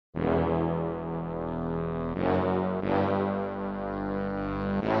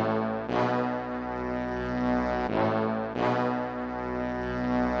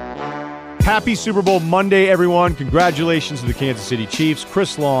Happy Super Bowl Monday, everyone. Congratulations to the Kansas City Chiefs,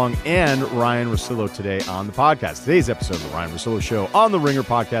 Chris Long and Ryen Russillo today on the podcast. Today's episode of the Ryen Russillo Show on the Ringer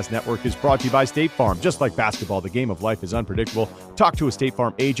Podcast Network is brought to you by State Farm. Just like basketball, the game of life is unpredictable. Talk to a State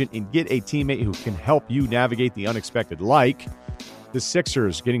Farm agent and get a teammate who can help you navigate the unexpected, like the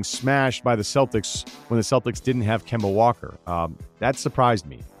Sixers getting smashed by the Celtics when the Celtics didn't have Kemba Walker. That surprised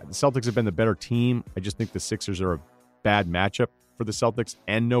me. The Celtics have been the better team. I just think the Sixers are a bad matchup for the Celtics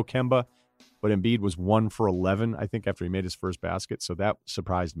and no Kemba. But Embiid was 1 for 11, I think, after he made his first basket. So that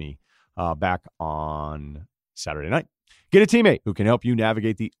surprised me back on Saturday night. Get a teammate who can help you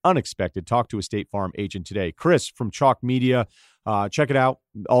navigate the unexpected. Talk to a State Farm agent today. Chris from Chalk Media. Check it out.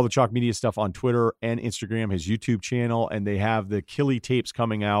 All the Chalk Media stuff on Twitter and Instagram, his YouTube channel, and they have the Killy tapes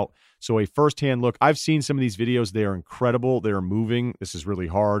coming out. So a firsthand look. I've seen some of these videos. They are incredible. They are moving. This is really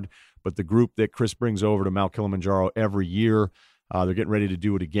hard. But the group that Chris brings over to Mount Kilimanjaro every year, they're getting ready to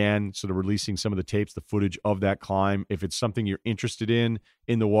do it again. So they're releasing some of the tapes, the footage of that climb. If it's something you're interested in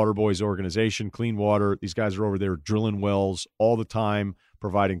the Water Boys organization, clean water, these guys are over there drilling wells all the time,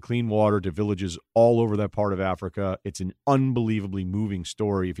 providing clean water to villages all over that part of Africa. It's an unbelievably moving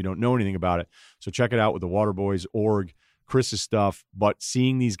story if you don't know anything about it. So check it out with the Water Boys org, Chris's stuff. But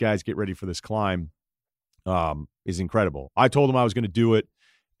seeing these guys get ready for this climb is incredible. I told them I was going to do it.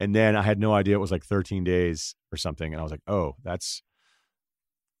 And then I had no idea it was like 13 days or something. And I was like, oh, it's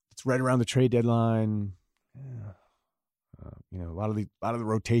right around the trade deadline. Yeah. A lot of the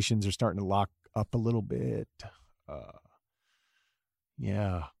rotations are starting to lock up a little bit.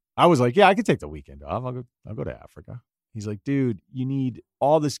 Yeah. I was like, yeah, I could take the weekend off. I'll go to Africa. He's like, dude, you need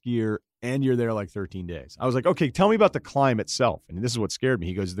all this gear and you're there like 13 days. I was like, okay, tell me about the climb itself. And this is what scared me.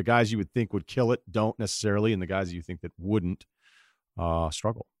 He goes, the guys you would think would kill it don't necessarily. And the guys you think that wouldn't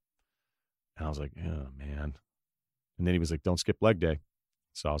struggle. And I was like, oh, man. And then he was like, don't skip leg day.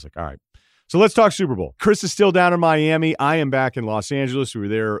 So I was like, all right. So let's talk Super Bowl. Chris is still down in Miami. I am back in Los Angeles. We were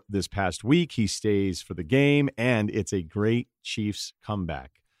there this past week. He stays for the game, and it's a great Chiefs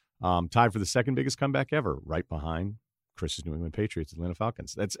comeback. Tied for the second biggest comeback ever, right behind Chris's New England Patriots, Atlanta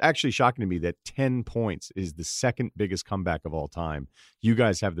Falcons. That's actually shocking to me that 10 points is the second biggest comeback of all time. You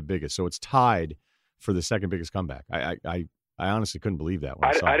guys have the biggest. So it's tied for the second biggest comeback. I honestly couldn't believe that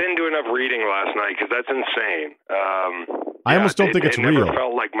one. I didn't do enough reading last night because that's insane. I almost don't think it's real. It never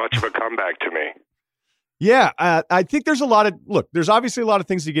felt like much of a comeback to me. Yeah, I think there's a lot of there's obviously a lot of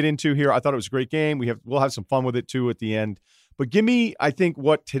things to get into here. I thought it was a great game. We'll have some fun with it too at the end. But give me, I think,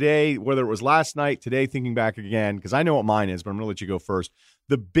 what today, whether it was last night, today, thinking back again, because I know what mine is, but I'm going to let you go first.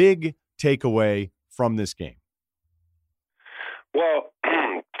 The big takeaway from this game. Well,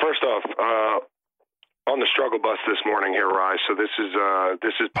 first off, on the struggle bus this morning here, Rye. So this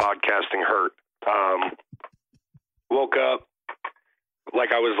is podcasting hurt. Woke up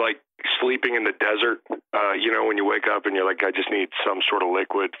like I was like sleeping in the desert. When you wake up and you're like, I just need some sort of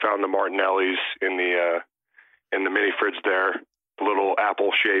liquid. Found the Martinelli's in the mini fridge there, little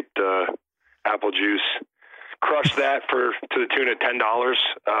apple shaped apple juice. Crushed that to the tune of $10.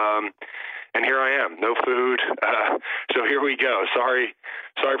 And here I am, no food. So here we go. Sorry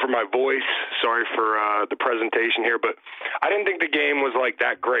for my voice. Sorry for the presentation here, but I didn't think the game was like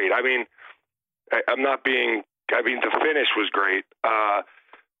that great. I mean, the finish was great.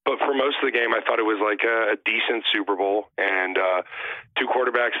 But for most of the game, I thought it was like a decent Super Bowl, and two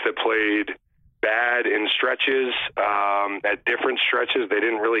quarterbacks that played bad in stretches, at different stretches. They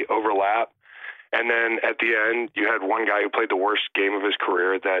didn't really overlap. And then at the end, you had one guy who played the worst game of his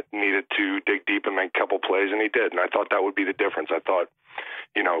career that needed to dig deep and make a couple plays, and he did. And I thought that would be the difference. I thought,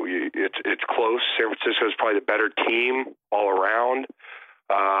 it's close. San Francisco is probably the better team all around.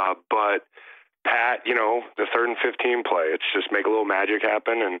 But Pat, the 3rd and 15 play, it's just make a little magic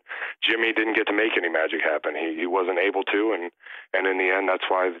happen. And Jimmy didn't get to make any magic happen. He wasn't able to. And in the end, that's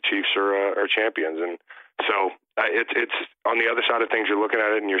why the Chiefs are champions. And so it's on the other side of things. You're looking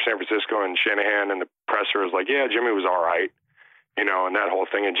at it and you're San Francisco, and Shanahan and the presser is like, yeah, Jimmy was all right, and that whole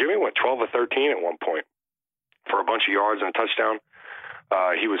thing. And Jimmy went 12 of 13 at one point for a bunch of yards and a touchdown.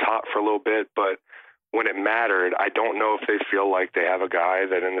 He was hot for a little bit, but when it mattered, I don't know if they feel like they have a guy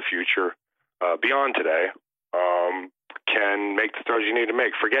that in the future, beyond today, can make the throws you need to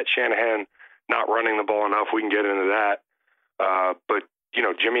make. Forget Shanahan not running the ball enough. We can get into that. But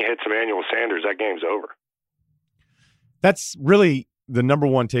Jimmy hits Emmanuel Sanders, that game's over. That's really the number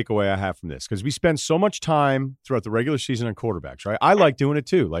one takeaway I have from this, because we spend so much time throughout the regular season on quarterbacks, right? I like doing it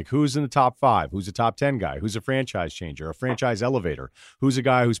too. Like, who's in the top 5? Who's a top 10 guy? Who's a franchise changer, a franchise elevator? Who's a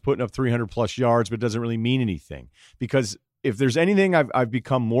guy who's putting up 300 plus yards but doesn't really mean anything? Because if there's anything I've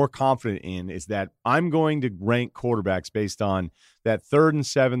become more confident in, is that I'm going to rank quarterbacks based on that 3rd and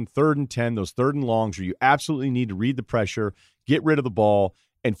 7, 3rd and 10, those 3rd and longs where you absolutely need to read the pressure, get rid of the ball,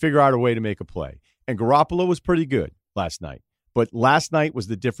 and figure out a way to make a play. And Garoppolo was pretty good last night. But last night was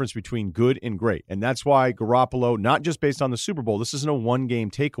the difference between good and great. And that's why Garoppolo, not just based on the Super Bowl, this isn't a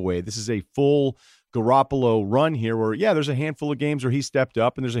one-game takeaway. This is a full Garoppolo run here where, yeah, there's a handful of games where he stepped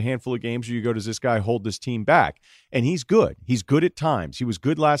up, and there's a handful of games where you go, does this guy hold this team back? And he's good. He's good at times. He was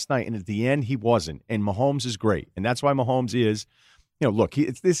good last night, and at the end, he wasn't. And Mahomes is great. And that's why Mahomes is, look,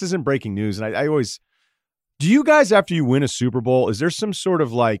 this isn't breaking news. And I always, do you guys, after you win a Super Bowl, is there some sort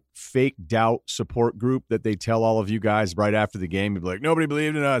of like fake doubt support group that they tell all of you guys right after the game? You'd be like, nobody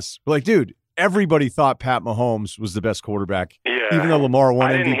believed in us. We're like, dude, everybody thought Pat Mahomes was the best quarterback, even though Lamar won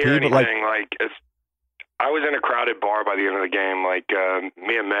MVP. I didn't hear anything I was in a crowded bar by the end of the game. Like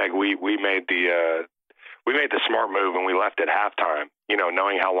me and Meg, we made the smart move and we left at halftime.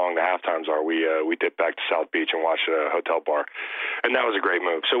 Knowing how long the halftimes are, we dipped back to South Beach and watched a hotel bar, and that was a great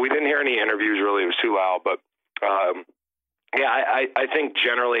move. So we didn't hear any interviews really; it was too loud. But I think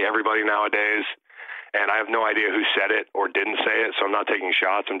generally everybody nowadays, and I have no idea who said it or didn't say it, so I'm not taking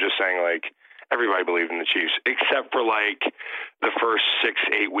shots. I'm just saying everybody believed in the Chiefs, except for the first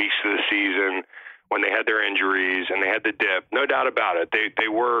 6-8 weeks of the season, when they had their injuries and they had the dip. No doubt about it. They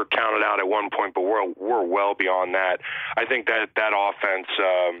were counted out at one point, but we're well beyond that. I think that offense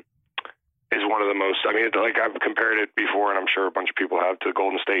is one of the most, I've compared it before, and I'm sure a bunch of people have, to the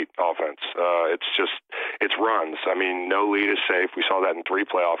Golden State offense. It's runs. No lead is safe. We saw that in 3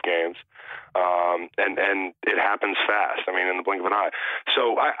 playoff games. And it happens fast. In the blink of an eye.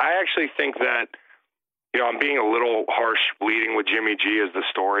 So I actually think that, I'm being a little harsh leading with Jimmy G as the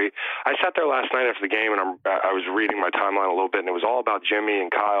story. I sat there last night after the game, and I was reading my timeline a little bit, and it was all about Jimmy and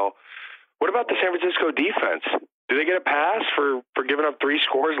Kyle. What about the San Francisco defense? Do they get a pass for giving up 3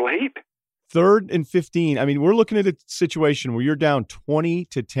 scores late? 3rd and 15. We're looking at a situation where you're down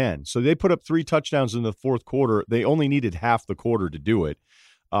 20-10. So they put up 3 touchdowns in the 4th quarter. They only needed half the quarter to do it.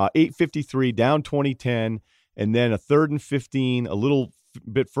 8:53, down 20-10, and then a 3rd and 15, a little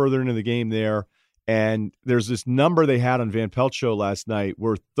bit further into the game there. And there's this number they had on Van Pelt's show last night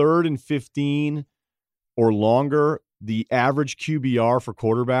where 3rd and 15 or longer, the average QBR for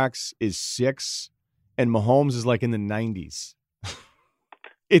quarterbacks is 6, and Mahomes is in the 90s.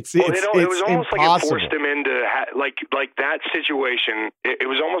 It was almost impossible. Like it forced him into like that situation. It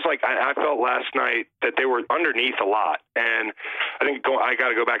was almost like I felt last night that they were underneath a lot, and I think I got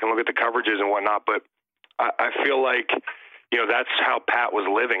to go back and look at the coverages and whatnot. But I feel like that's how Pat was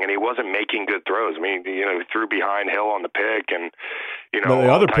living, and he wasn't making good throws. He threw behind Hill on the pick, and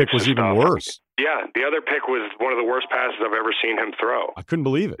the other pick was even worse. Yeah, the other pick was one of the worst passes I've ever seen him throw. I couldn't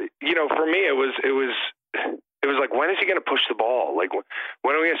believe it. For me, it was like, when is he going to push the ball?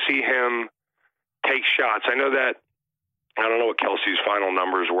 When are we going to see him take shots? I know that, I don't know what Kelsey's final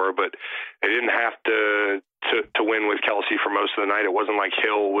numbers were, but they didn't have to win with Kelsey for most of the night. It wasn't like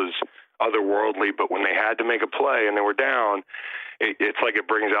Hill was otherworldly, but when they had to make a play and they were down, it's like it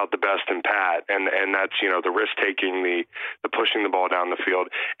brings out the best in Pat, and that's the risk taking, the pushing the ball down the field,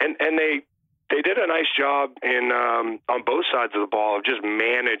 and they did a nice job in on both sides of the ball of just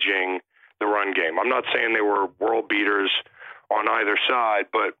managing the run game. I'm not saying they were world beaters on either side,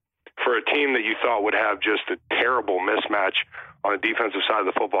 but for a team that you thought would have just a terrible mismatch on the defensive side of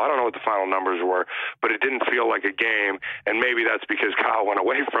the football, I don't know what the final numbers were, but it didn't feel like a game, and maybe that's because Kyle went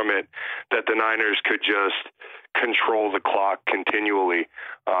away from it, that the Niners could just control the clock continually.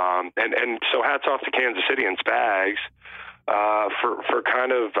 And so hats off to Kansas City and Spags for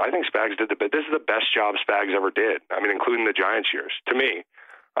kind of, I think Spags did this is the best job Spags ever did, including the Giants years, to me.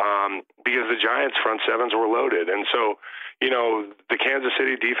 Because the Giants' front sevens were loaded. And so, the Kansas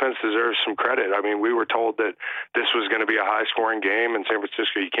City defense deserves some credit. We were told that this was going to be a high-scoring game in San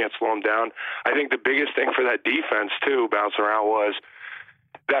Francisco. You can't slow them down. I think the biggest thing for that defense, too, bouncing around, was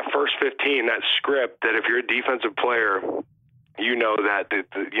that first 15, that script, that if you're a defensive player, that the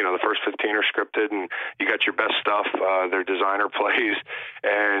first 15 are scripted, and you got your best stuff, their designer plays,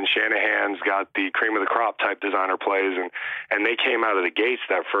 and Shanahan's got the cream of the crop type designer plays, and they came out of the gates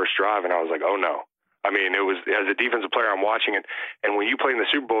that first drive, and I was like, oh no. It was, as a defensive player, I'm watching it, and when you play in the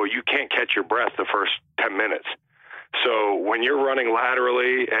Super Bowl, you can't catch your breath the first 10 minutes. So when you're running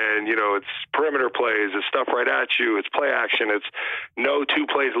laterally and, it's perimeter plays, it's stuff right at you, it's play action, it's no 2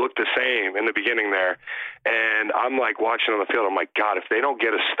 plays look the same in the beginning there. And I'm watching on the field, I'm like, God, if they don't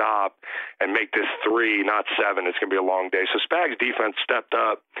get a stop and make this 3, not 7, it's going to be a long day. So Spags' defense stepped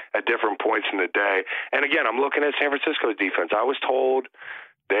up at different points in the day. And again, I'm looking at San Francisco's defense. I was told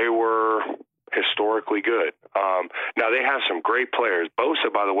they were historically good. Now they have some great players.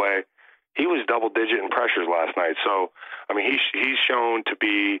 Bosa, by the way, he was double-digit in pressures last night. So, I mean, he's shown to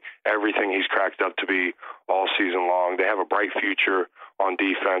be everything he's cracked up to be all season long. They have a bright future on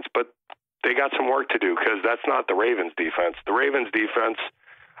defense, but they got some work to do because that's not the Ravens' defense. The Ravens' defense,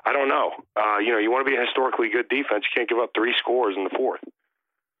 I don't know. You want to be a historically good defense, you can't give up 3 scores in the fourth.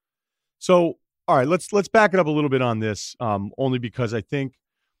 So, all right, let's back it up a little bit on this, only because I think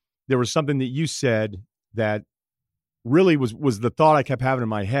there was something that you said that really was the thought I kept having in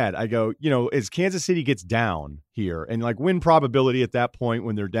my head. I go, as Kansas City gets down here, and like win probability at that point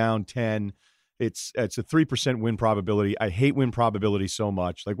when they're down 10, it's a 3% win probability. I hate win probability so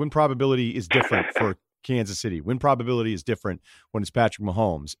much. Like win probability is different for Kansas City. Win probability is different when it's Patrick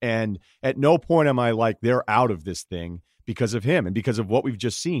Mahomes. And at no point am I like they're out of this thing because of him and because of what we've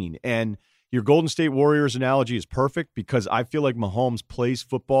just seen. And your Golden State Warriors analogy is perfect because I feel like Mahomes plays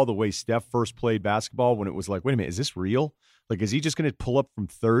football the way Steph first played basketball when it was like, wait a minute, is this real? Like, is he just going to pull up from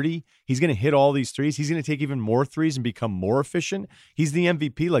 30? He's going to hit all these threes. He's going to take even more threes and become more efficient. He's the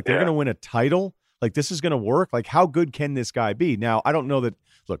MVP. Like, they're going to win a title. Like, this is going to work. Like, how good can this guy be? Now, I don't know that,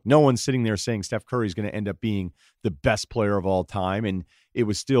 look, no one's sitting there saying Steph Curry is going to end up being the best player of all time. And it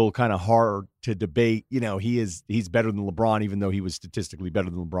was still kind of hard to debate. He's better than LeBron, even though he was statistically better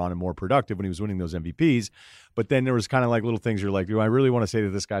than LeBron and more productive when he was winning those MVPs. But then there was kind of like little things you're like, do I really want to say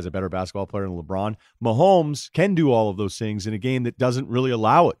that this guy's a better basketball player than LeBron? Mahomes can do all of those things in a game that doesn't really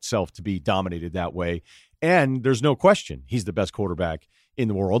allow itself to be dominated that way. And there's no question he's the best quarterback in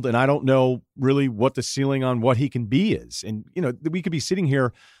the world. And I don't know really what the ceiling on what he can be is. And, we could be sitting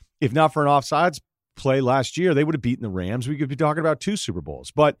here, if not for an offsides play last year, they would have beaten the Rams. We could be talking about 2 Super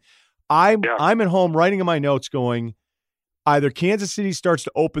Bowls. But I'm at home writing in my notes going, either Kansas City starts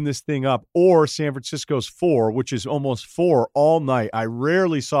to open this thing up or San Francisco's 4, which is almost 4 all night. I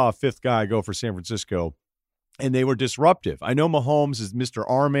rarely saw a 5th guy go for San Francisco, and they were disruptive. I know Mahomes is Mr.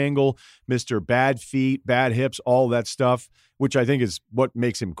 Arm Angle, Mr. Bad Feet, Bad Hips, all that stuff, which I think is what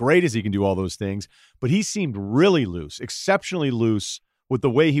makes him great is he can do all those things. But he seemed really loose, exceptionally loose, with the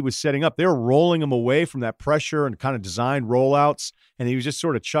way he was setting up. They were rolling him away from that pressure and kind of designed rollouts, and he was just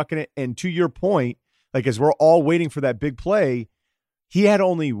sort of chucking it. And to your point, like as we're all waiting for that big play, he had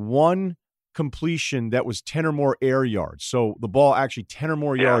only one completion that was 10 or more air yards. So the ball actually 10 or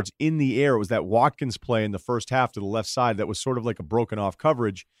more yards in the air. It was that Watkins play in the first half to the left side that was sort of like a broken off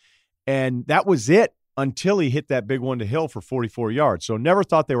coverage. And that was it until he hit that big one to Hill for 44 yards. So never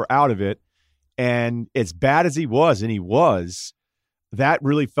thought they were out of it. And as bad as he was, and he was, that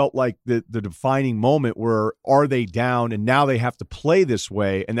really felt like the defining moment where are they down and now they have to play this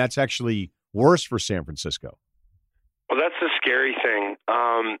way, and that's actually worse for San Francisco. Well, that's the scary thing.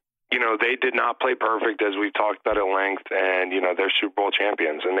 They did not play perfect, as we've talked about at length, and, they're Super Bowl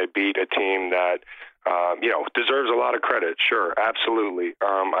champions, and they beat a team that, deserves a lot of credit. Sure, absolutely.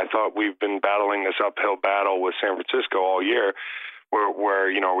 I thought we've been battling this uphill battle with San Francisco all year where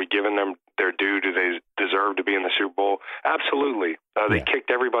are we giving them their due? Do they deserve to be in the Super Bowl? Absolutely. They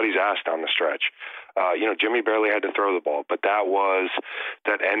kicked everybody's ass down the stretch. Jimmy barely had to throw the ball, but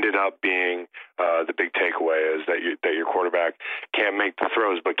that ended up being the big takeaway is that your quarterback can't make the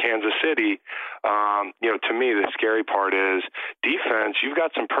throws. But Kansas City, to me, the scary part is defense. You've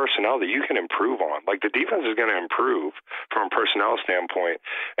got some personnel that you can improve on. Like the defense is going to improve from a personnel standpoint,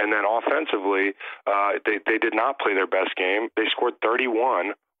 and then offensively, they did not play their best game. They scored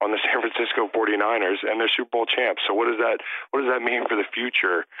 31 on the San Francisco 49ers, and they're Super Bowl champs. So what does that mean for the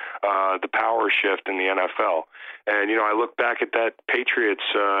future, the power shift in the NFL? And, I look back at that Patriots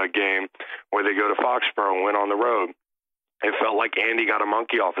game where they go to Foxborough and win on the road. It felt like Andy got a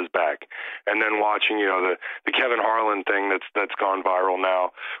monkey off his back. And then watching, the Kevin Harlan thing that's gone viral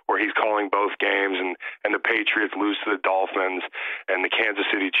now, where he's calling both games and the Patriots lose to the Dolphins and the Kansas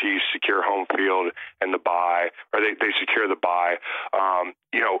City Chiefs secure home field and the bye, or they secure the bye.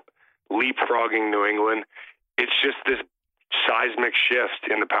 Leapfrogging New England. It's just this seismic shift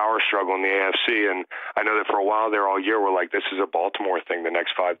in the power struggle in the AFC. And I know that for a while there all year, we're like, this is a Baltimore thing the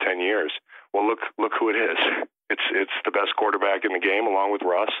next 5-10 years. Well, look who it is. It's the best quarterback in the game, along with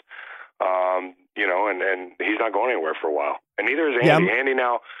Russ. And he's not going anywhere for a while. And neither is Andy. Yeah. Andy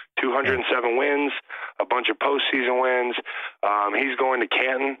now 207 wins, a bunch of postseason wins. He's going to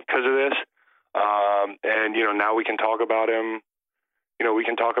Canton because of this. Now we can talk about him. We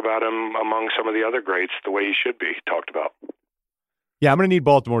can talk about him among some of the other greats the way he should be talked about. Yeah, I'm going to need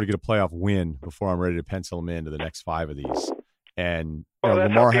Baltimore to get a playoff win before I'm ready to pencil him into the next 5 of these. And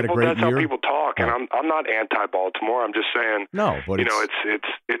Lamar had a great year. That's how people talk. look, and I'm not anti-Baltimore. I'm just saying, no, but it's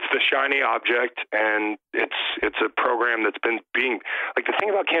the shiny object, and it's a program that's been being like the thing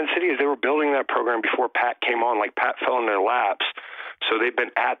about Kansas City is they were building that program before Pat came on. Like Pat fell in their laps, so they've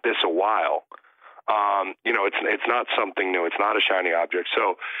been at this a while. It's not something new. It's not a shiny object.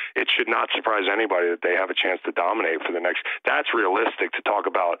 So it should not surprise anybody that they have a chance to dominate for the next. That's realistic to talk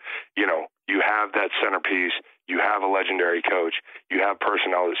about. You have that centerpiece. You have a legendary coach. You have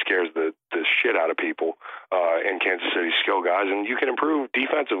personnel that scares the shit out of people in Kansas City, skill guys, and you can improve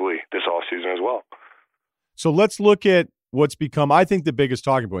defensively this offseason as well. So let's look at what's become, I think, the biggest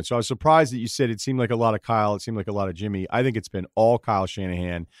talking point. So I was surprised that you said it seemed like a lot of Kyle. It seemed like a lot of Jimmy. I think it's been all Kyle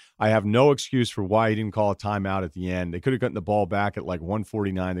Shanahan. I have no excuse for why he didn't call a timeout at the end. They could have gotten the ball back at like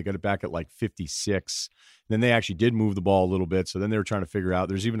 149. They got it back at like 56. Then they actually did move the ball a little bit. So then they were trying to figure out.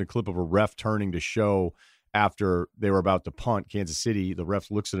 There's even a clip of a ref turning to show after they were about to punt Kansas City. The ref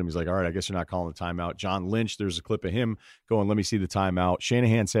looks at him. He's like, all right, I guess you're not calling the timeout. John Lynch, there's a clip of him going, let me see the timeout.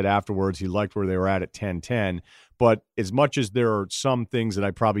 Shanahan said afterwards he liked where they were at 10-10. But as much as there are some things that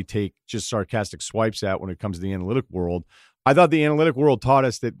I probably take just sarcastic swipes at when it comes to the analytic world, I thought the analytic world taught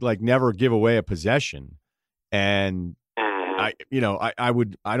us that like never give away a possession. And I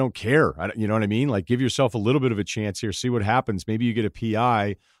don't care. You know what I mean? Like give yourself a little bit of a chance here, see what happens. Maybe you get a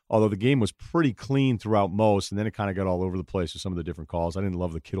PI, although the game was pretty clean throughout most, and then it kind of got all over the place with some of the different calls. I didn't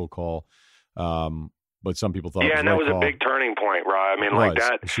love the Kittle call, but some people thought it was and that was a big turning point, Ryan. I mean, like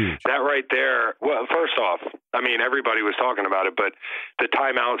that right there. Well, first off, I mean, everybody was talking about it, but the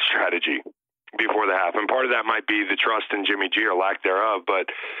timeout strategy before the half, and part of that might be the trust in Jimmy G or lack thereof. But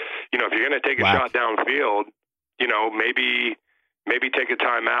if you're going to take a shot downfield, maybe take a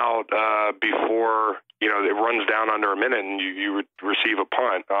timeout before it runs down under a minute and you would receive a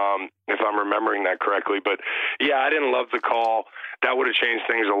punt, if I'm remembering that correctly. But yeah, I didn't love the call. That would have changed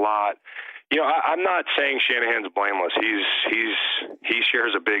things a lot. I'm not saying Shanahan's blameless. He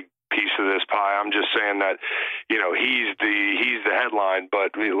shares a big piece of this pie. I'm just saying that he's the headline,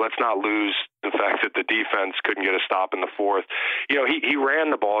 but let's not lose the fact that the defense couldn't get a stop in the fourth. He ran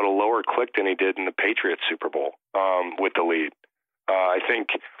the ball at a lower click than he did in the Patriots Super Bowl with the lead. I think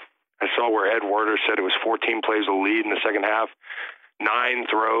I saw where Ed Werder said it was 14 plays of lead in the second half, 9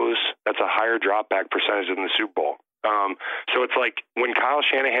 throws. That's a higher drop back percentage than the Super Bowl. So it's like when Kyle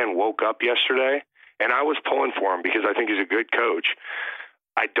Shanahan woke up yesterday, and I was pulling for him because I think he's a good coach.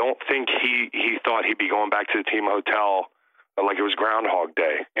 I don't think he thought he'd be going back to the team hotel like it was Groundhog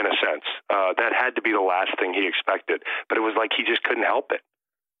Day, in a sense. That had to be the last thing he expected, but it was like he just couldn't help it.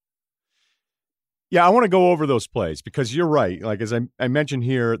 Yeah, I want to go over those plays because you're right. Like, as I mentioned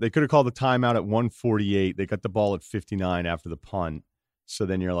here, they could have called the timeout at 148. They got the ball at 59 after the punt. So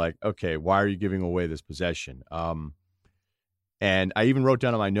then you're like, okay, why are you giving away this possession? And I even wrote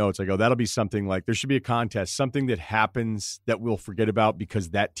down in my notes, I go, that'll be something like there should be a contest, something that happens that we'll forget about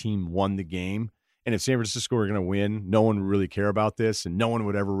because that team won the game. And if San Francisco were going to win, no one would really care about this and no one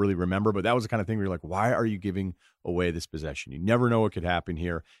would ever really remember. But that was the kind of thing where you're like, why are you giving away this possession? You never know what could happen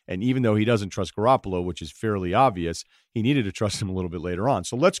here. And even though he doesn't trust Garoppolo, which is fairly obvious, he needed to trust him a little bit later on.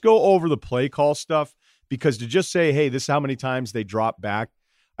 So let's go over the play call stuff, because to just say, hey, this is how many times they drop back,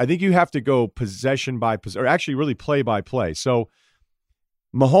 I think you have to go possession by possession, or actually really play by play. So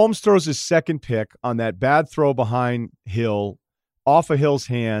Mahomes throws his second pick on that bad throw behind Hill, off of Hill's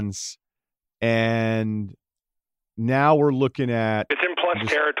hands. And now we're looking at... It's in plus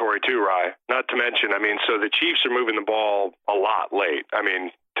territory too, Rye. Not to mention, so the Chiefs are moving the ball a lot late.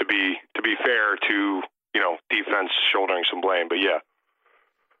 To be fair to, defense shouldering some blame, but yeah.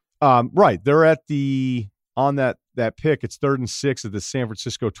 Right. They're at on that pick, it's 3rd and 6 at the San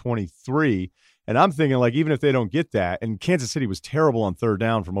Francisco 23. And I'm thinking, like, even if they don't get that, and Kansas City was terrible on third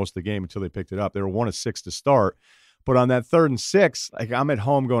down for most of the game until they picked it up. They were 1 of 6 to start. But on that 3rd and 6, like, I'm at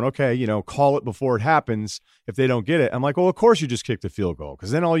home going, okay, call it before it happens if they don't get it. I'm like, well, of course you just kick the field goal, because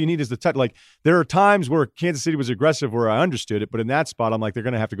then all you need is the touch. Like, there are times where Kansas City was aggressive where I understood it, but in that spot, I'm like, they're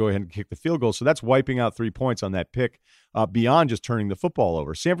going to have to go ahead and kick the field goal. So that's wiping out 3 points on that pick beyond just turning the football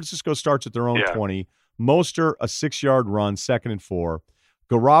over. San Francisco starts at their own 20. Mostert, a 6-yard run, 2nd and 4.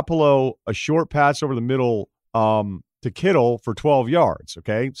 Garoppolo, a short pass over the middle to Kittle for 12 yards,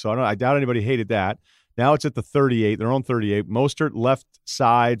 okay? So I doubt anybody hated that. Now it's at the 38, their own 38. Mostert left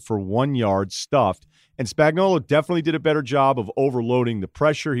side for 1 yard, stuffed. And Spagnuolo definitely did a better job of overloading the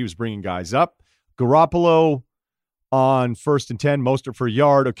pressure. He was bringing guys up. Garoppolo on 1st and 10, Mostert for a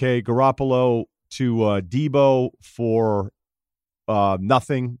yard. Okay, Garoppolo to Debo for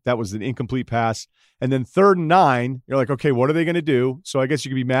nothing. That was an incomplete pass. And then 3rd and 9, you're like, okay, what are they going to do? So I guess you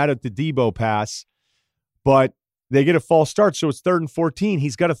could be mad at the Debo pass, but they get a false start. So it's 3rd and 14.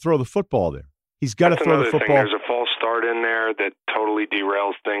 He's got to throw the football there. He's got to throw the football. There's a false start in there that totally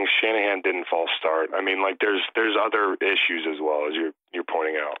derails things. Shanahan didn't false start. I mean, like there's other issues as well, as you're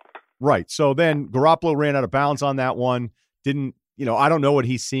pointing out. Right. So then Garoppolo ran out of bounds on that one. Didn't, I don't know what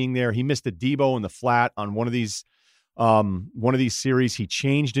he's seeing there. He missed a Debo in the flat on one of these series. He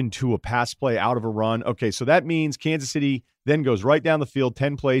changed into a pass play out of a run. Okay, so that means Kansas City then goes right down the field,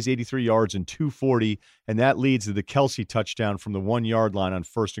 10 plays, 83 yards, and 240, and that leads to the Kelsey touchdown from the 1 yard line on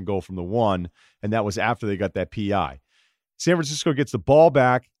 1st and goal from the 1, and that was after they got that PI. San Francisco gets the ball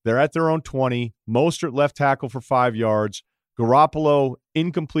back. They're at their own 20. Mostert left tackle for 5 yards. Garoppolo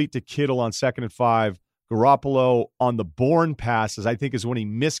incomplete to Kittle on 2nd and 5. Garoppolo on the Bourne passes, I think, is when he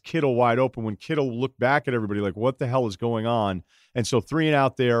missed Kittle wide open, when Kittle looked back at everybody like, what the hell is going on? And so 3 and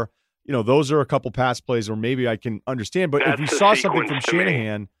out there, those are a couple pass plays where maybe I can understand. But if we saw something from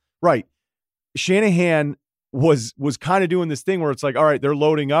Shanahan, right, Shanahan was kind of doing this thing where it's like, all right, they're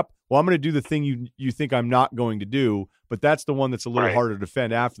loading up. Well, I'm going to do the thing you think I'm not going to do, but that's the one that's a little harder to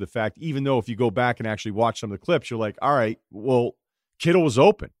defend after the fact, even though if you go back and actually watch some of the clips, you're like, all right, well, Kittle was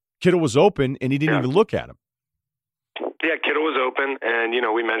open. And he didn't even look at him. Yeah, Kittle was open, and,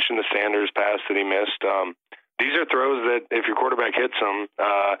 we mentioned the Sanders pass that he missed. These are throws that if your quarterback hits them,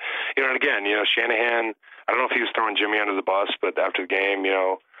 and again, Shanahan, I don't know if he was throwing Jimmy under the bus, but after the game,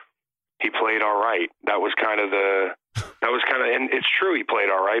 he played all right. That was kind of, and it's true he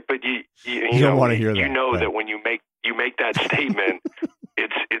played all right, but you don't want to hear that. You know that when you make that statement,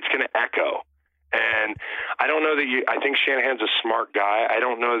 it's going to echo. And I don't know that I think Shanahan's a smart guy. I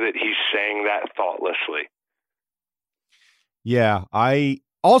don't know that he's saying that thoughtlessly. Yeah, I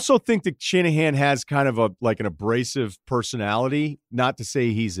also think that Shanahan has kind of an abrasive personality. Not to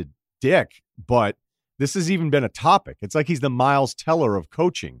say he's a dick, but this has even been a topic. It's like he's the Miles Teller of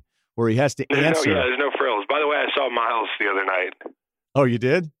coaching, where he has to answer. There's no frills. By the way, I saw Miles the other night. Oh, you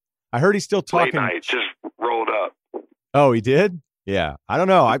did? I heard he's still talking. Late night, just rolled up. Oh, he did? Yeah. I don't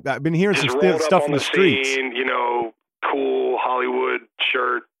know. I've been hearing just some stuff in the streets. Scene, cool Hollywood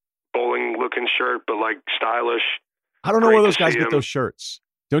shirt, bowling-looking shirt, but stylish. I don't know where those guys get those shirts.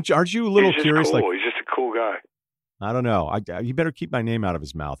 Aren't you a little curious? Cool. He's just a cool guy. I don't know. You better keep my name out of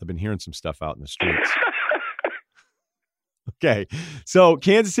his mouth. I've been hearing some stuff out in the streets. Okay. So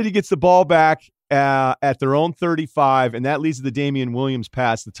Kansas City gets the ball back at their own 35, and that leads to the Damian Williams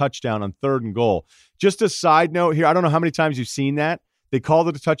pass, the touchdown on 3rd and goal. Just a side note here, I don't know how many times you've seen that. They called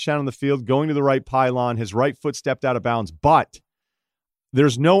it a touchdown on the field, going to the right pylon. His right foot stepped out of bounds, but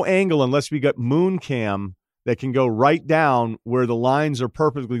there's no angle unless we got moon cam that can go right down where the lines are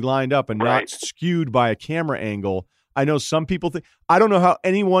perfectly lined up and not skewed by a camera angle. I know some people think – I don't know how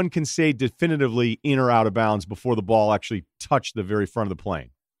anyone can say definitively in or out of bounds before the ball actually touched the very front of the plane.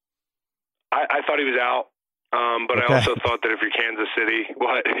 I thought he was out, but okay. I also thought that if you're Kansas City –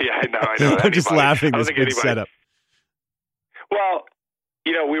 what? Yeah, I know. I'm just laughing. This good setup. Well,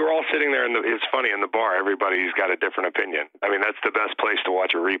 we were all sitting there, it's funny, in the bar. Everybody's got a different opinion. I mean, that's the best place to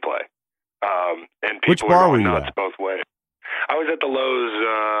watch a replay. And people Which bar are going were you nuts at? Both ways. I was at the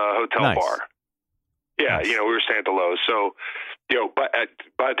Lowe's hotel bar. Yeah, nice. We were staying at the Lowe's. So, by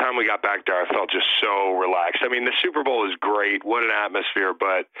the time we got back there, I felt just so relaxed. I mean, the Super Bowl is great. What an atmosphere.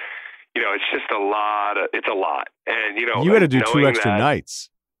 But, it's just a lot. It's a lot. And, you had to do 2 extra nights.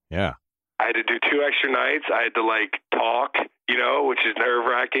 Yeah. I had to do 2 extra nights. I had to, talk, which is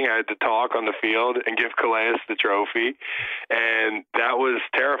nerve-wracking. I had to talk on the field and give Calais the trophy. And that was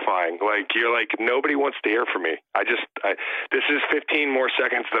terrifying. You're nobody wants to hear from me. This is 15 more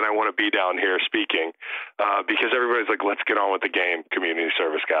seconds that I want to be down here speaking because everybody's like, let's get on with the game, community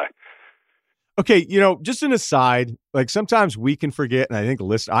service guy. Okay, just an aside, sometimes we can forget, and I think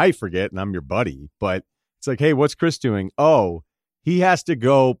I forget, and I'm your buddy, but it's like, hey, what's Chris doing? Oh, he has to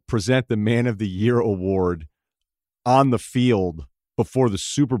go present the Man of the Year award on the field before the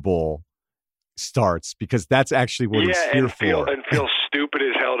Super Bowl starts because that's actually what he's here for. And feel stupid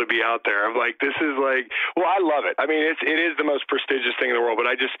as hell to be out there. I'm like, this is well, I love it. I mean, it is the most prestigious thing in the world, but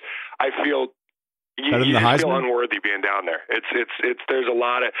I feel you just feel unworthy being down there. It's there's a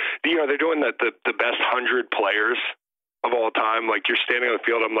lot of they're doing the best 100 players of all time. You're standing on the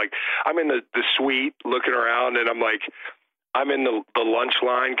field. I'm in the suite looking around, and I'm in the lunch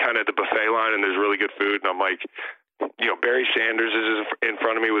line, kind of the buffet line, and there's really good food. And I'm like, Barry Sanders is in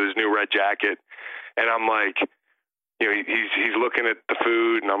front of me with his new red jacket. And I'm like, he's looking at the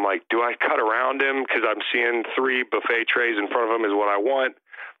food, and I'm like, do I cut around him? Because I'm seeing 3 buffet trays in front of him is what I want.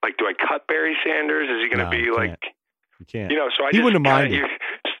 Do I cut Barry Sanders? Is he going to be you like, you can't. So he wouldn't have minded.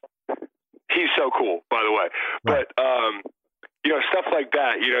 He's so cool, by the way. Right. But, stuff like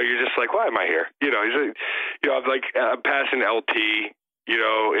that, you're just like, why am I here? I'm passing LT,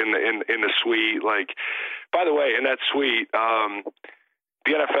 in the suite. Like, by the way, in that suite,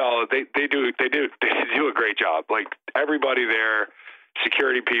 the NFL they do a great job. Like, everybody there,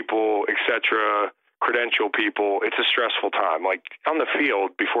 security people, etc., credential people. It's a stressful time. Like, on the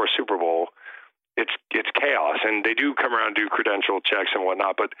field before Super Bowl, it's chaos, and they do come around and do credential checks and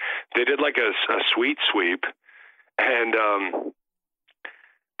whatnot. But they did like a suite sweep, and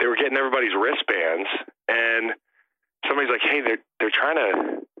they were getting everybody's wristbands, and somebody's like, "Hey,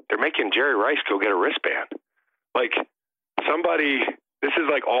 they're making Jerry Rice go get a wristband." Like, somebody, this is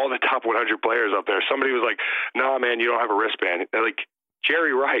like all the top 100 players up there. Somebody was like, "Nah, man, you don't have a wristband." They're like,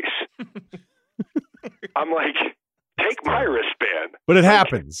 "Jerry Rice." I'm like, "Take my wristband." But it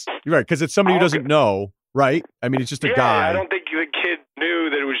happens. You're right, because it's somebody who doesn't know, right? I mean, it's just a guy. I don't think the kid knew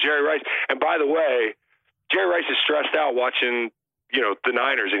that it was Jerry Rice. And by the way, Jerry Rice is stressed out watching, the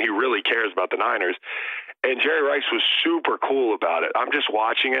Niners, and he really cares about the Niners. And Jerry Rice was super cool about it. I'm just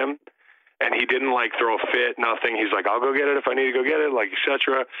watching him, and he didn't like throw a fit, nothing. He's like, "I'll go get it if I need to go get it," like,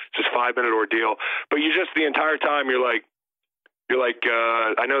 etc. It's just 5-minute ordeal. But you just, the entire time, you're like,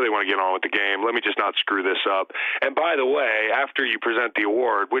 I know they want to get on with the game. Let me just not screw this up. And by the way, after you present the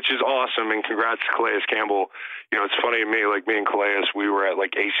award, which is awesome, and congrats to Calais Campbell. It's funny to me, like, me and Calais, we were at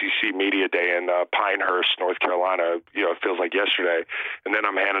like ACC Media Day in Pinehurst, North Carolina. It feels like yesterday. And then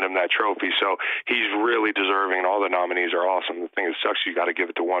I'm handing him that trophy. So he's really deserving, and all the nominees are awesome. The thing that sucks, you got to give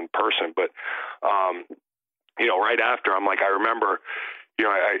it to one person. But, right after, I'm like, I remember,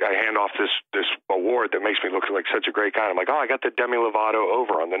 I hand off this award that makes me look like such a great guy. I'm like, "Oh, I got the Demi Lovato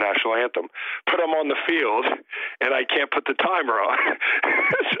over on the national anthem." Put him on the field, and I can't put the timer on.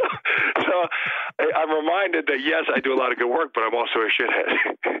 so I'm reminded that, yes, I do a lot of good work, but I'm also a shithead.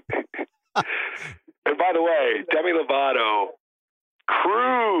 And by the way, Demi Lovato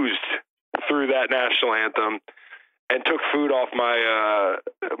cruised through that national anthem and took food off my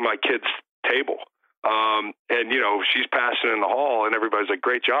kid's table. And she's passing in the hall, and everybody's like,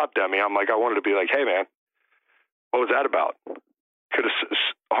 "Great job, Demi." I'm like, I wanted to be like, "Hey, man, what was that about?"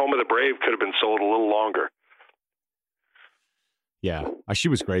 Home of the Brave could have been sold a little longer. Yeah, she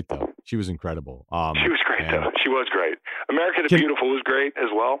was great though. She was incredible. She was great though. She was great. America the Beautiful was great as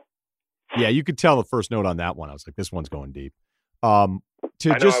well. Yeah, you could tell the first note on that one. I was like, this one's going deep. I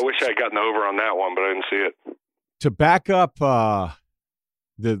wish I had gotten over on that one, but I didn't see it. To back up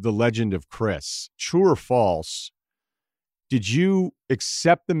the legend of Chris, true or false, did you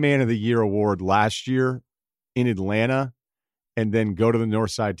accept the Man of the Year award last year in Atlanta and then go to the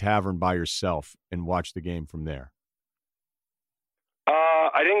Northside Tavern by yourself and watch the game from there?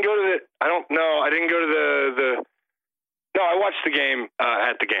 I didn't go to I didn't go to no, I watched the game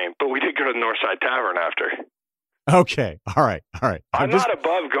at the game, but we did go to the Northside Tavern after. Okay. All right. I'm not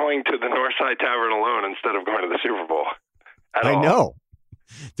above going to the Northside Tavern alone instead of going to the Super Bowl. I know.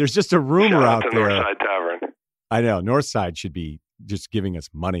 There's just a rumor out there. Northside Tavern. I know. Northside should be just giving us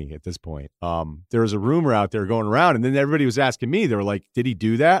money at this point. There was a rumor out there going around, and then everybody was asking me. They were like, "Did he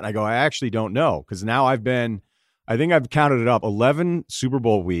do that?" And I go, "I actually don't know," because now I think I've counted it up, 11 Super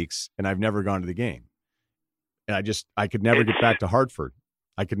Bowl weeks, and I've never gone to the game. And I could never get back to Hartford.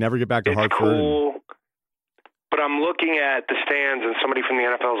 It's cool. But I'm looking at the stands, and somebody from the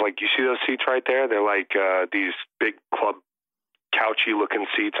NFL is like, "You see those seats right there? They're like these big club couchy looking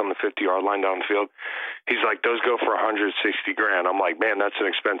seats on the 50-yard line down the field." He's like, "Those go for $160,000. I'm like, "Man, that's an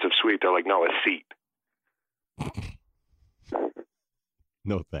expensive suite." They're like, "No, a seat."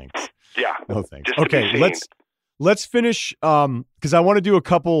 No thanks. Yeah. No thanks. Okay, let's finish because I want to do a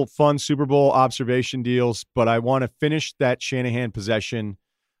couple fun Super Bowl observation deals, but I want to finish that Shanahan possession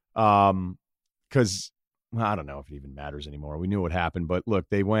because I don't know if it even matters anymore. We knew what happened, but look,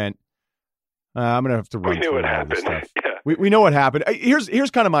 they went. I'm gonna have to run. We knew what happened. Yeah. We know what happened.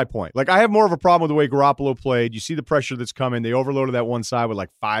 Here's kind of my point. Like, I have more of a problem with the way Garoppolo played. You see the pressure that's coming. They overloaded that one side with like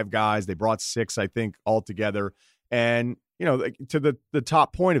 5 guys. They brought 6, I think, altogether. And to the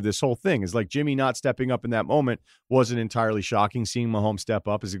top point of this whole thing is like Jimmy not stepping up in that moment wasn't entirely shocking. Seeing Mahomes step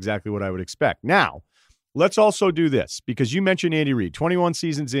up is exactly what I would expect. Now, let's also do this because you mentioned Andy Reid. 21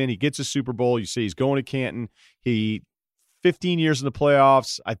 seasons in, he gets a Super Bowl. You see he's going to Canton. 15 years in the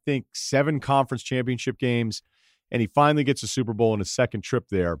playoffs, I think 7 conference championship games, and he finally gets a Super Bowl in his second trip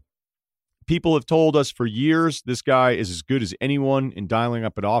there. People have told us for years this guy is as good as anyone in dialing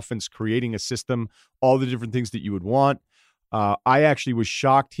up an offense, creating a system, all the different things that you would want. I actually was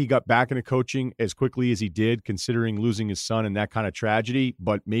shocked he got back into coaching as quickly as he did, considering losing his son and that kind of tragedy,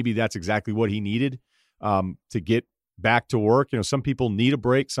 but maybe that's exactly what he needed to get back to work. Some people need a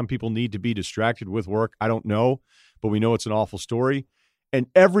break. Some people need to be distracted with work. I don't know, but we know it's an awful story. And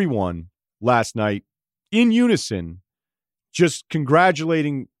everyone last night, in unison, just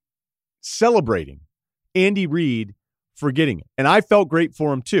celebrating Andy Reid for getting it. And I felt great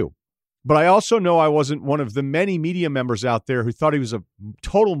for him too. But I also know I wasn't one of the many media members out there who thought he was a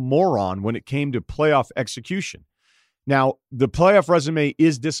total moron when it came to playoff execution. Now, the playoff resume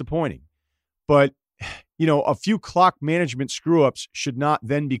is disappointing, but a few clock management screw-ups should not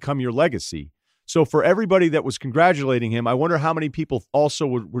then become your legacy. So for everybody that was congratulating him, I wonder how many people also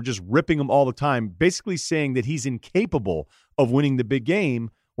were just ripping him all the time, basically saying that he's incapable of winning the big game.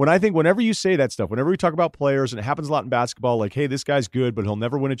 When I think whenever you say that stuff, whenever we talk about players, and it happens a lot in basketball, like, hey, this guy's good, but he'll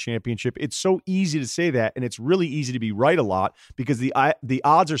never win a championship. It's so easy to say that, and it's really easy to be right a lot because the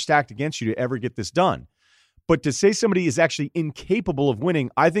odds are stacked against you to ever get this done. But to say somebody is actually incapable of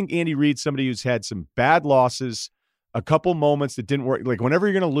winning, I think Andy Reid's somebody who's had some bad losses, a couple moments that didn't work. Like whenever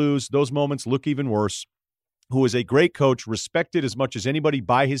you're going to lose, those moments look even worse. Who is a great coach, respected as much as anybody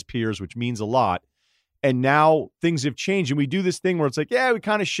by his peers, which means a lot. And now things have changed. And we do this thing where it's like, yeah, we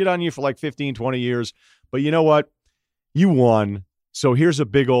kind of shit on you for like 15, 20 years. But you know what? You won. So here's a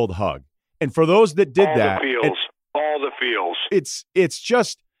big old hug. And for those that did all the feels. It's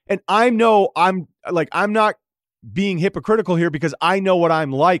just, and I'm not being hypocritical here because I know what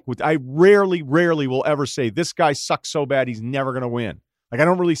I'm like. I rarely will ever say this guy sucks so bad he's never going to win. Like I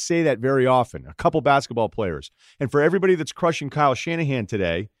don't really say that very often. A couple basketball players. And for everybody that's crushing Kyle Shanahan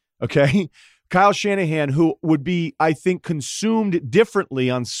today, okay, Kyle Shanahan, who would be, I think, consumed differently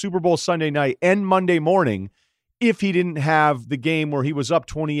on Super Bowl Sunday night and Monday morning if he didn't have the game where he was up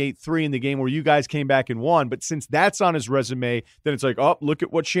 28-3 in the game where you guys came back and won. But since that's on his resume, then it's like, oh, look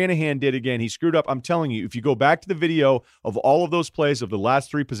at what Shanahan did again. He screwed up. I'm telling you, if you go back to the video of all of those plays of the last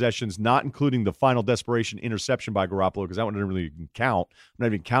three possessions, not including the final desperation interception by Garoppolo, because that one didn't really even count. I'm not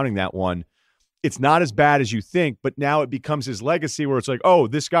even counting that one. It's not as bad as you think, but now it becomes his legacy where it's like, oh,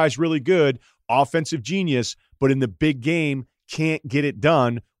 this guy's really good, offensive genius, but in the big game can't get it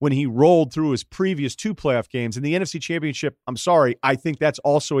done when he rolled through his previous two playoff games. In the NFC Championship, I'm sorry, I think that's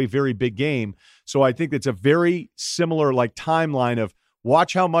also a very big game. So I think it's a very similar timeline of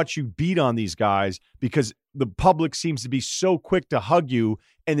watch how much you beat on these guys because the public seems to be so quick to hug you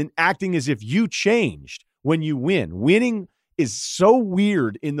and then acting as if you changed when you win. Winning is so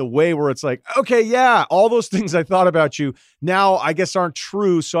weird in the way where it's like, okay, yeah, all those things I thought about you now I guess aren't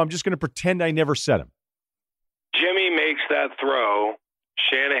true, so I'm just going to pretend I never said them. Jimmy makes that throw.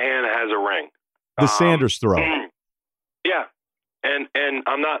 Shanahan has a ring. The Sanders throw. Yeah. And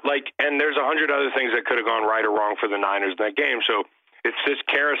I'm not and there's 100 other things that could have gone right or wrong for the Niners in that game. So it's this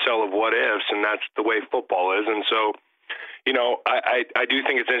carousel of what ifs, and that's the way football is. And so, I do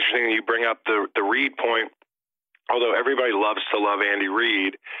think it's interesting that you bring up the Reid point. Although everybody loves to love Andy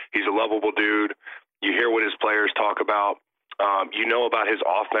Reid, he's a lovable dude. You hear what his players talk about. About his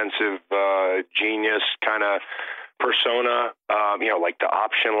offensive genius kind of persona. Like the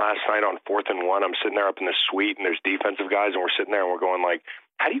option last night on 4th and 1. I'm sitting there up in the suite, and there's defensive guys, and we're sitting there, and we're going like,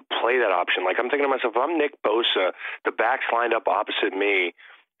 how do you play that option? Like I'm thinking to myself, if I'm Nick Bosa, the back's lined up opposite me,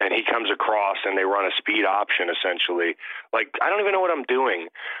 and he comes across and they run a speed option essentially. Like, I don't even know what I'm doing.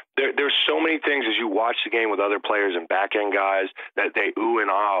 There's so many things as you watch the game with other players and back end guys that they ooh and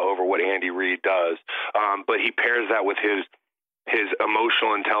ah over what Andy Reid does. But he pairs that with his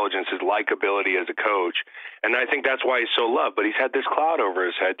emotional intelligence, his likability as a coach. And I think that's why he's so loved. But he's had this cloud over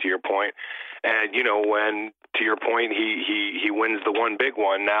his head, to your point. And, when, to your point, he wins the one big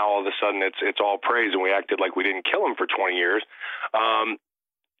one, now all of a sudden it's all praise, and we acted like we didn't kill him for 20 years.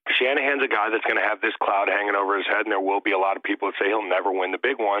 Shanahan's a guy that's going to have this cloud hanging over his head, and there will be a lot of people that say he'll never win the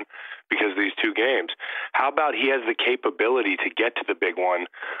big one because of these two games. How about he has the capability to get to the big one,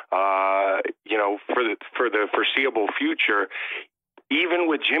 for the foreseeable future, even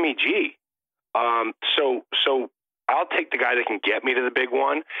with Jimmy G. So I'll take the guy that can get me to the big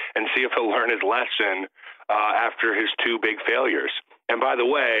one and see if he'll learn his lesson after his two big failures. And by the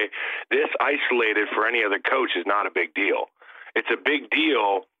way, this isolated for any other coach is not a big deal. It's a big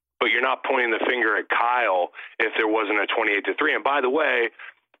deal, but you're not pointing the finger at Kyle if there wasn't a 28-3. And by the way,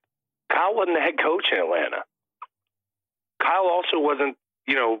 Kyle wasn't the head coach in Atlanta. Kyle also wasn't,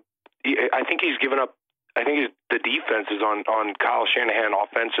 I think he's given up. I think the defenses on Kyle Shanahan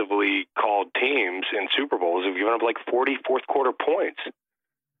offensively called teams in Super Bowls have given up like 40 fourth quarter points.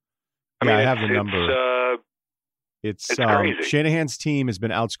 I have the number. It's crazy. Shanahan's team has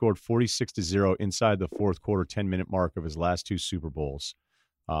been outscored 46-0 inside the fourth quarter, 10-minute mark of his last two Super Bowls.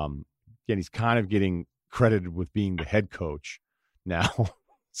 Again, he's kind of getting credited with being the head coach now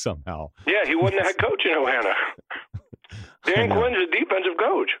somehow. Yeah, he wasn't the head coach in Atlanta. Dan Quinn's a defensive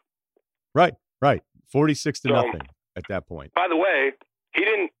coach. Right. 46-0 at that point. By the way, he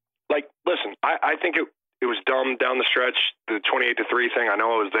didn't listen. I think it was dumb down the stretch, the 28-3 thing, I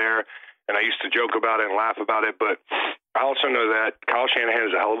know I was there, and I used to joke about it and laugh about it, but I also know that Kyle Shanahan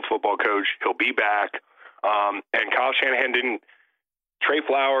is a hell of a football coach. He'll be back. And Kyle Shanahan Trey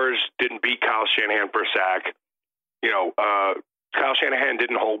Flowers didn't beat Kyle Shanahan for a sack. Kyle Shanahan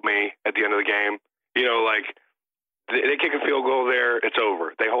didn't hold me at the end of the game. They kick a field goal there, it's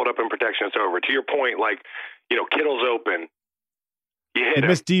over. They hold up in protection, it's over. To your point, Kittle's open. You hit him. He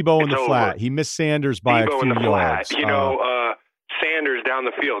missed Debo in the over. flat. He missed Sanders by Debo a few yards. Sanders down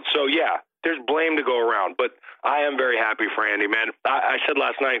the field. So, yeah, there's blame to go around. But I am very happy for Andy, man. I said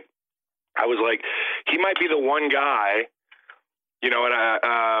last night, I was like, he might be the one guy, he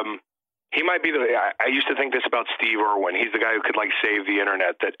might be I used to think this about Steve Irwin. He's the guy who could, save the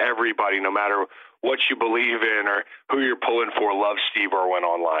internet, that everybody, no matter what you believe in or who you're pulling for, loves Steve Irwin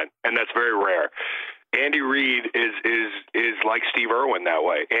online. And that's very rare. Andy Reid is like Steve Irwin that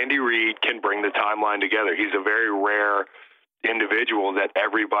way. Andy Reid can bring the timeline together. He's a very rare individual that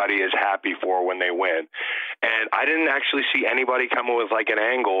everybody is happy for when they win. And I didn't actually see anybody come up with an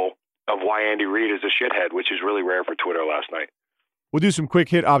angle of why Andy Reid is a shithead, which is really rare for Twitter last night. We'll do some quick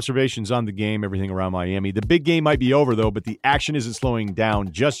hit observations on the game, everything around Miami. The big game might be over, though, but the action isn't slowing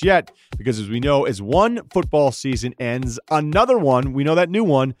down just yet because, as we know, as one football season ends, another one, we know that new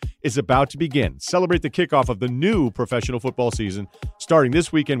one, is about to begin. Celebrate the kickoff of the new professional football season starting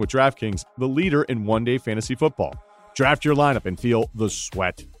this weekend with DraftKings, the leader in one-day fantasy football. Draft your lineup and feel the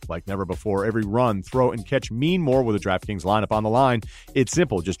sweat like never before. Every run, throw, and catch mean more with a DraftKings lineup on the line. It's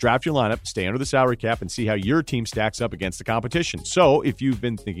simple. Just draft your lineup, stay under the salary cap, and see how your team stacks up against the competition. So if you've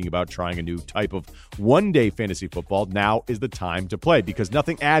been thinking about trying a new type of one-day fantasy football, now is the time to play because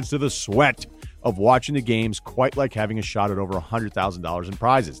nothing adds to the sweat of watching the games quite like having a shot at over $100,000 in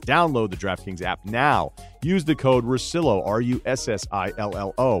prizes. Download the DraftKings app now. Use the code Russillo,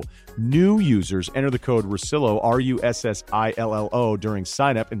 Russillo. New users enter the code Russillo, Russillo, during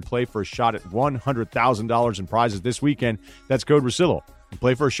sign-up and play for a shot at $100,000 in prizes this weekend. That's code Russillo. And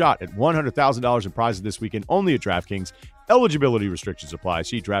play for a shot at $100,000 in prizes this weekend only at DraftKings. Eligibility restrictions apply.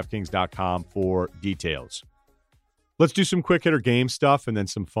 See DraftKings.com for details. Let's do some quick hitter game stuff and then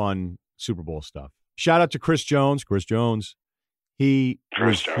some fun Super Bowl stuff. Shout out to Chris Jones. He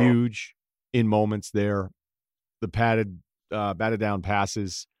was huge in moments there. The batted down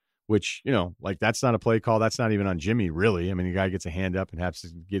passes, which, that's not a play call. That's not even on Jimmy, really. I mean, the guy gets a hand up and has to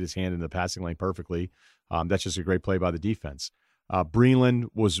get his hand in the passing lane perfectly. That's just a great play by the defense. Breland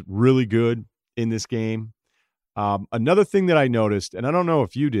was really good in this game. Another thing that I noticed, and I don't know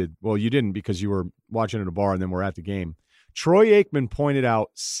if you did. Well, you didn't because you were watching at a bar and then we're at the game. Troy Aikman pointed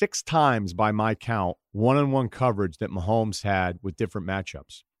out 6 times by my count one-on-one coverage that Mahomes had with different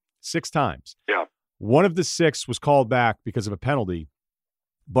matchups. 6 times. Yeah. One of the 6 was called back because of a penalty,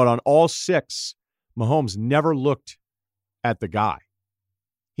 but on all 6, Mahomes never looked at the guy.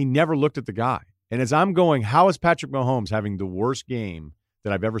 He never looked at the guy. And as I'm going, how is Patrick Mahomes having the worst game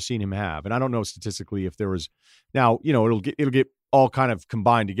that I've ever seen him have? And I don't know statistically if there was now, it'll get all kind of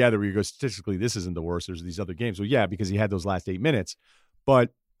combined together where you go, statistically, this isn't the worst. There's these other games. Well, yeah, because he had those last 8 minutes.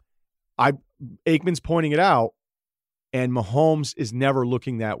 But Aikman's pointing it out, and Mahomes is never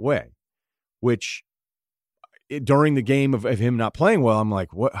looking that way, which during the game of him not playing well, I'm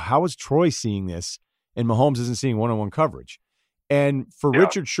like, what? How is Troy seeing this? And Mahomes isn't seeing one-on-one coverage. And for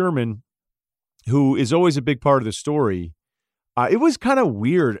Richard Sherman, who is always a big part of the story, it was kind of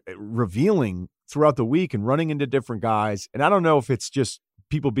weird revealing throughout the week and running into different guys. And I don't know if it's just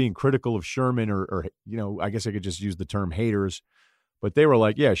people being critical of Sherman or I guess I could just use the term haters, but they were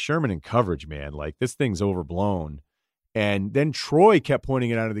like, yeah, Sherman in coverage, man, like this thing's overblown. And then Troy kept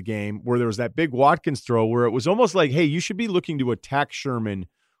pointing it out of the game where there was that big Watkins throw where it was almost like, hey, you should be looking to attack Sherman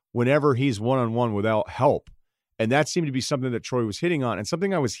whenever he's one-on-one without help. And that seemed to be something that Troy was hitting on and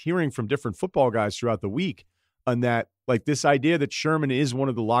something I was hearing from different football guys throughout the week on that, like this idea that Sherman is one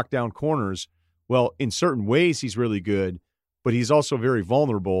of the lockdown corners. Well, in certain ways, he's really good, but he's also very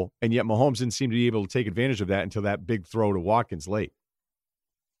vulnerable, and yet Mahomes didn't seem to be able to take advantage of that until that big throw to Watkins late.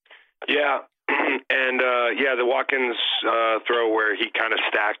 Yeah, and the Watkins throw where he kind of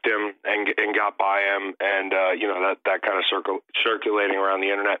stacked him and got by him, and that kind of circulating around the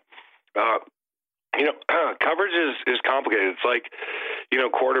internet. Coverage is complicated. It's like,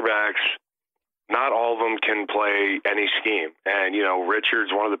 quarterbacks. Not all of them can play any scheme. And,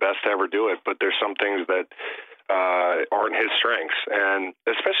 Richard's one of the best to ever do it, but there's some things that aren't his strengths. And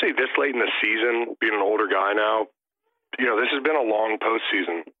especially this late in the season, being an older guy now, this has been a long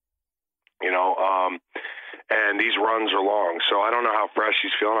postseason, and these runs are long. So I don't know how fresh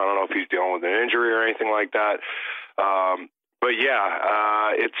he's feeling. I don't know if he's dealing with an injury or anything like that. But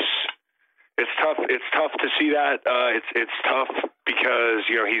yeah, it's It's tough. It's tough to see that. It's tough because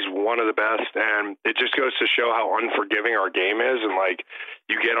he's one of the best, and it just goes to show how unforgiving our game is. And like,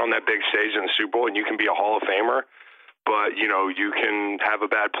 you get on that big stage in the Super Bowl, and you can be a Hall of Famer, but you can have a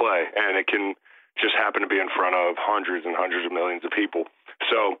bad play, and it can just happen to be in front of hundreds and hundreds of millions of people.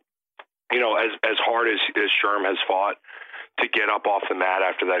 So, as hard as Sherm has fought to get up off the mat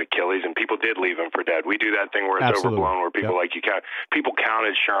after that Achilles, and people did leave him for dead. We do that thing where it's overblown, where people people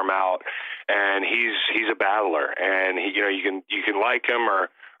counted Sherm out, and he's a battler, and you can like him or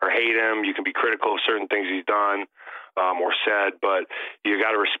hate him. You can be critical of certain things he's done or said, but you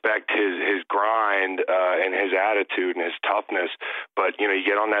got to respect his grind and his attitude and his toughness. But you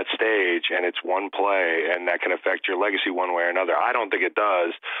get on that stage, and it's one play, and that can affect your legacy one way or another. I don't think it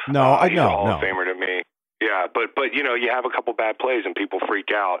does. No, he's a Hall of Famer to me. Yeah, but you have a couple bad plays and people freak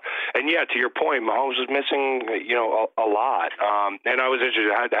out. And yeah, to your point, Mahomes was missing a lot. And I was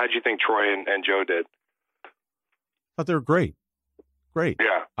interested. How'd you think Troy and Joe did? I thought they were great. Great.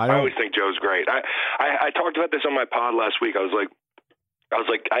 Yeah, I always think Joe's great. I talked about this on my pod last week. I was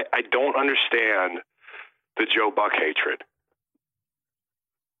like, I don't understand the Joe Buck hatred.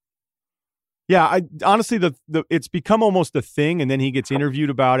 Yeah, honestly, it's become almost a thing, and then he gets interviewed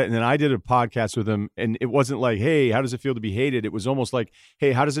about it, and then I did a podcast with him, and it wasn't like, hey, how does it feel to be hated? It was almost like,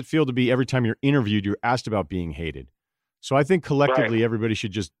 hey, how does it feel to be, every time you're interviewed, you're asked about being hated? So I think collectively everybody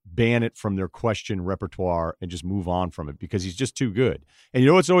should just ban it from their question repertoire and just move on from it, because he's just too good. And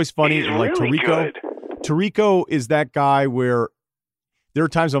what's always funny? He's like really Tirico is that guy where there are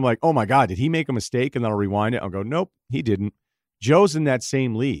times I'm like, oh my God, did he make a mistake? And then I'll rewind it. I'll go, nope, he didn't. Joe's in that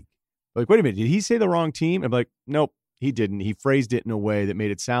same league. Like, wait a minute, did he say the wrong team? I'm like, nope, he didn't. He phrased it in a way that made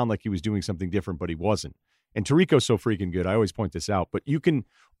it sound like he was doing something different, but he wasn't. And Tirico's so freaking good. I always point this out. But you can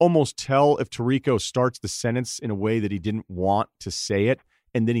almost tell if Tirico starts the sentence in a way that he didn't want to say it,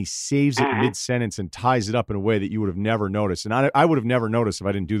 and then he saves it mid-sentence and ties it up in a way that you would have never noticed. And I would have never noticed if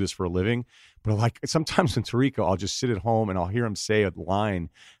I didn't do this for a living. But like sometimes in Tirico, I'll just sit at home and I'll hear him say a line.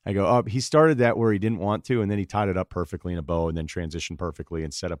 I go, oh, he started that where he didn't want to, and then he tied it up perfectly in a bow and then transitioned perfectly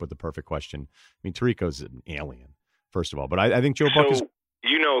and set up with the perfect question. I mean, Tirico's an alien, first of all. But I think Joe Buck is...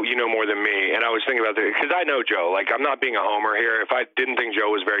 You know more than me, and I was thinking about this because I know Joe. Like, I'm not being a homer here. If I didn't think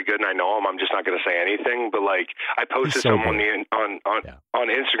Joe was very good and I know him, I'm just not going to say anything. But like, I posted something on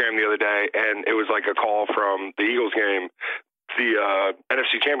Instagram the other day, and it was like a call from the Eagles game, the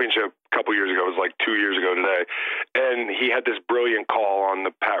NFC Championship a couple years ago. It was like 2 years ago today, and he had this brilliant call on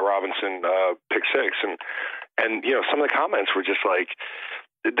the Pat Robinson pick six, and some of the comments were just like,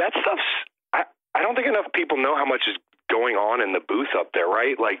 that stuff's. I don't think enough people know how much is going on in the booth up there,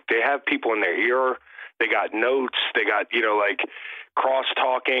 right? Like, they have people in their ear, they got notes, they got, like cross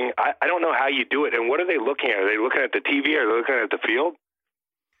talking. I don't know how you do it. And what are they looking at? Are they looking at the TV or are they looking at the field?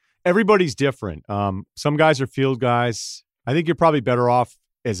 Everybody's different. Some guys are field guys. I think you're probably better off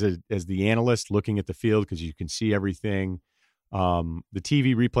as the analyst looking at the field because you can see everything. The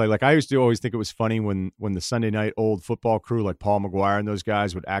TV replay, like I used to always think it was funny when the Sunday night old football crew like Paul McGuire and those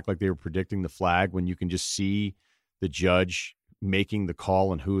guys would act like they were predicting the flag when you can just see the judge making the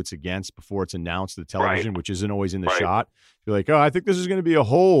call and who it's against before it's announced to the television, which isn't always in the shot. You're like, oh, I think this is going to be a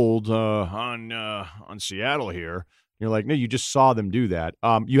hold on Seattle here. And you're like, no, you just saw them do that.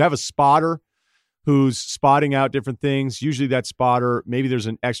 You have a spotter who's spotting out different things. Usually that spotter, maybe there's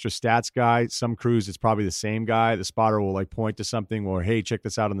an extra stats guy. Some crews, it's probably the same guy. The spotter will like point to something or, hey, check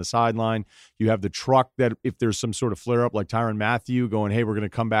this out on the sideline. You have the truck that if there's some sort of flare up like Tyrann Mathieu going, hey, we're going to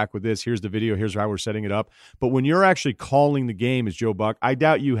come back with this. Here's the video. Here's how we're setting it up. But when you're actually calling the game as Joe Buck, I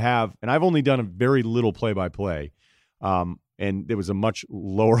doubt you have, and I've only done a very little play-by-play. And there was a much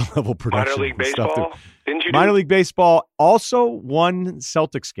lower level production. Minor League Baseball? Didn't you Minor League Baseball, also one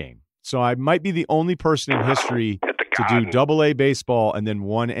Celtics game. So I might be the only person in history to do Double-A baseball and then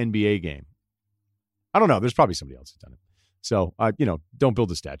one NBA game. I don't know. There's probably somebody else who's done it. So, don't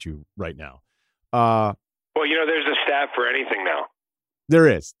build a statue right now. Well, there's a stat for anything now. There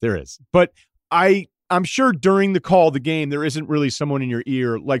is. But I'm sure during the call of the game, there isn't really someone in your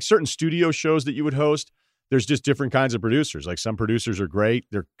ear. Like certain studio shows that you would host, there's just different kinds of producers. Like some producers are great.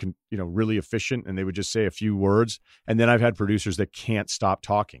 They're, really efficient, and they would just say a few words. And then I've had producers that can't stop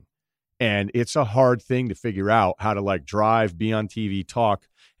talking. And it's a hard thing to figure out how to like drive, be on TV, talk,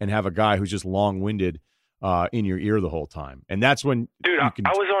 and have a guy who's just long-winded in your ear the whole time. And that's when I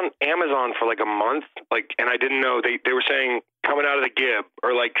was on Amazon for like a month, and I didn't know they were saying coming out of the gib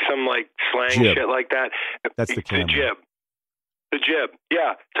or like some like slang jib. Shit like that. That's the camera. The jib.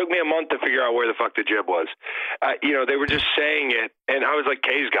 Yeah. It took me a month to figure out where the fuck the jib was. They were just saying it, and I was like,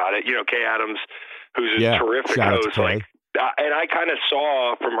 Kay's got it. Kay Adams, who's a terrific host. And I kind of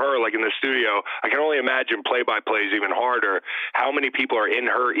saw from her, like in the studio, I can only imagine play-by-play is even harder, how many people are in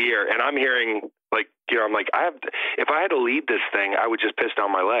her ear. And I'm hearing, like, I'm like, if I had to lead this thing, I would just piss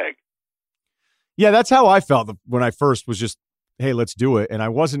down my leg. Yeah, that's how I felt when I first was just, hey, let's do it. And I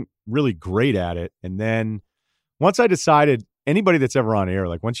wasn't really great at it. And then once I decided, anybody that's ever on air,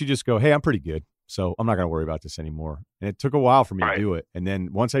 like once you just go, hey, I'm pretty good, so I'm not going to worry about this anymore. And it took a while for me to do it. And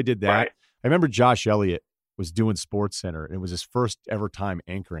then once I did that, I remember Josh Elliott was doing Sports Center. And it was his first ever time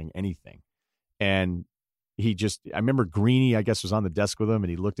anchoring anything. And I remember Greeny, I guess, was on the desk with him, and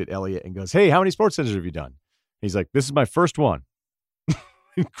he looked at Elliott and goes, hey, how many Sports Centers have you done? He's like, this is my first one.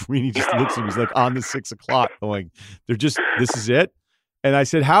 Greeny just looks at him. He's like, on the 6 o'clock going, this is it. And I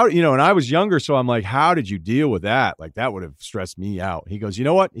said, how, and I was younger. So I'm like, how did you deal with that? Like, that would have stressed me out. He goes, you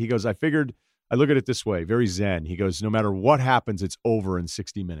know what? He goes, I look at it this way, very zen. He goes, no matter what happens, it's over in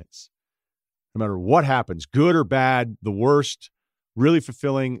 60 minutes. No matter what happens, good or bad, the worst, really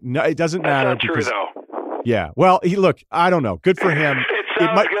fulfilling. No, it doesn't matter. That's not true, though. Yeah. Well, look, I don't know. Good for him. It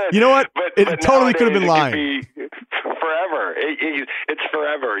sounds good. You know what? But it totally could have been lying. Forever. It's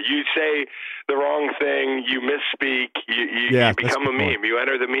forever. You say the wrong thing, you misspeak, you become a meme. You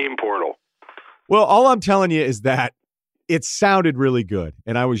enter the meme portal. Well, all I'm telling you is that it sounded really good.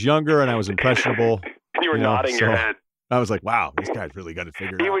 And I was younger and I was impressionable. You were nodding your head. I was like, wow, this guy's really got it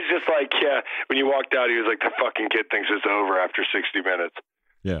figured out. He was just like, yeah, when you walked out, he was like, the fucking kid thinks it's over after 60 minutes.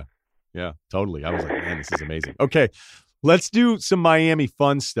 Yeah, totally. I was like, man, this is amazing. Okay, let's do some Miami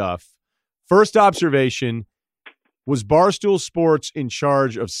fun stuff. First observation, was Barstool Sports in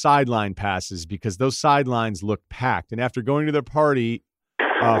charge of sideline passes because those sidelines looked packed. And after going to their party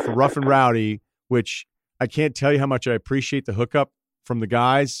for Rough and Rowdy, which I can't tell you how much I appreciate the hookup from the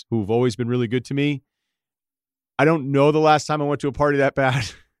guys who've always been really good to me. I don't know the last time I went to a party that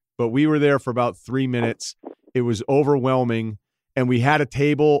bad, but we were there for about 3 minutes. It was overwhelming. And we had a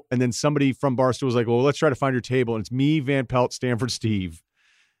table, and then somebody from Barstool was like, well, let's try to find your table. And it's me, Van Pelt, Stanford Steve.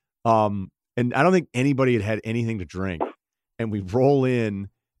 And I don't think anybody had anything to drink. And we roll in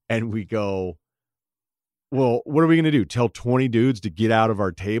and we go, well, what are we going to do? Tell 20 dudes to get out of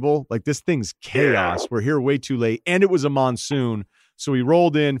our table? Like, this thing's chaos. We're here way too late. And it was a monsoon. So we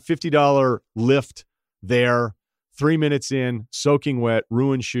rolled in, $50 lift there, 3 minutes in, soaking wet,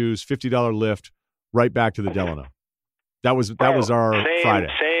 ruined shoes, $50 lift, right back to the Delano. That was our Friday.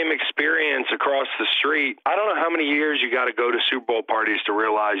 Same experience across the street. I don't know how many years you got to go to Super Bowl parties to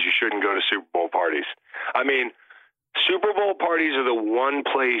realize you shouldn't go to Super Bowl parties. I mean, Super Bowl parties are the one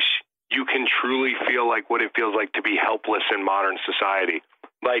place you can truly feel like what it feels like to be helpless in modern society.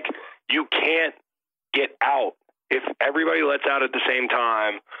 Like, you can't get out if everybody lets out at the same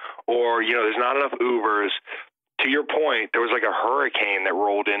time, or, there's not enough Ubers. To your point, there was like a hurricane that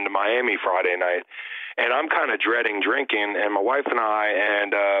rolled into Miami Friday night. And I'm kind of dreading drinking, and my wife and I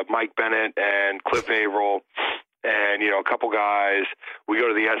and Mike Bennett and Cliff Averill and, a couple guys, we go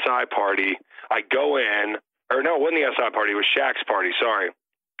to the SI party. I go in, or no, it wasn't the SI party. It was Shaq's party, sorry.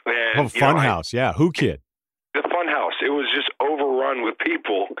 And, Funhouse, yeah. Who kid? The Funhouse. It was just overrun with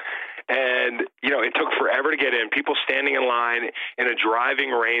people. And, it took forever to get in. People standing in line in a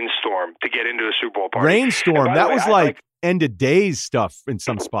driving rainstorm to get into a Super Bowl party. Rainstorm? That was like end of days stuff in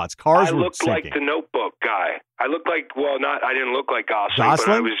some spots. Cars were sinking. I looked like the Notebook guy. I looked like, I didn't look like Gosling, but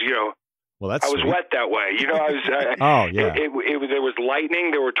I was, well, that's I was sweet. wet that way. I was. Oh yeah. There was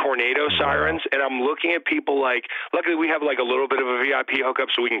lightning. There were tornado sirens, and I'm looking at people like. Luckily, we have like a little bit of a VIP hookup,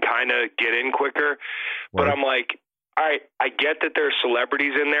 so we can kind of get in quicker. But I'm like, all right, I get that there's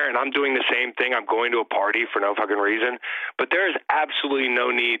celebrities in there, and I'm doing the same thing. I'm going to a party for no fucking reason, but there is absolutely no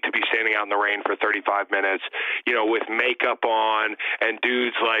need to be standing out in the rain for 35 minutes, with makeup on and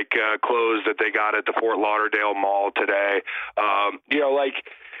dudes like clothes that they got at the Fort Lauderdale Mall today.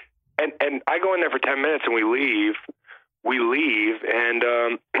 And I go in there for 10 minutes and we leave, and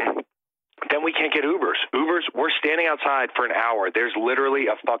then we can't get Ubers. We're standing outside for an hour. There's literally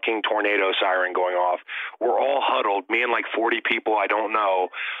a fucking tornado siren going off. We're all huddled, me and like 40 people I don't know,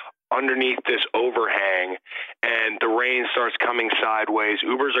 underneath this overhang, and the rain starts coming sideways.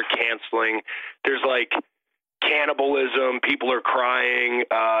 Ubers are canceling. There's like cannibalism. People are crying.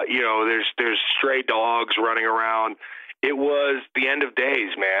 There's stray dogs running around. It was the end of days,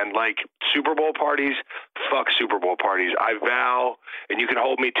 man. Like, Super Bowl parties, fuck Super Bowl parties. I vow, and you can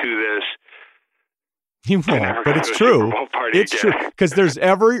hold me to this. You won't, but it's true. It's true, because there's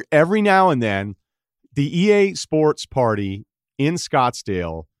every now and then, the EA Sports party in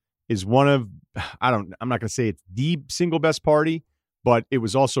Scottsdale is one of, I'm not going to say it's the single best party, but it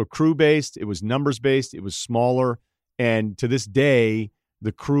was also crew-based, it was numbers-based, it was smaller, and to this day,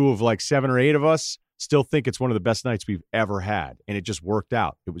 the crew of like 7 or 8 of us Still think it's one of the best nights we've ever had, and it just worked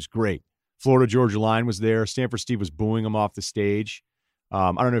out. It was great. Florida Georgia Line was there. Stanford Steve was booing him off the stage.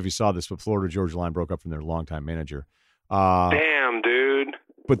 I don't know if you saw this, but Florida Georgia Line broke up from their longtime manager. Damn, dude.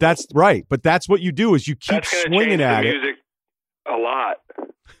 But that's right. But that's what you do is you keep swinging at it. Music a lot.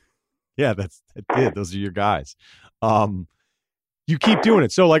 Yeah, that did. Those are your guys. You keep doing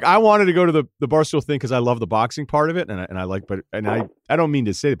it. So, like, I wanted to go to the Barstool thing because I love the boxing part of it, and I like, but I don't mean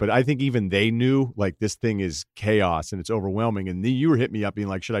to say it, but I think even they knew, like, this thing is chaos and it's overwhelming. And then you were hitting me up being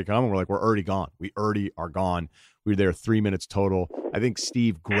like, should I come? And we're like, we're already gone. We already are gone. We were there 3 minutes total. I think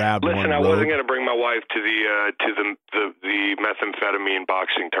Steve grabbed one. Listen, I wasn't going to bring my wife to the methamphetamine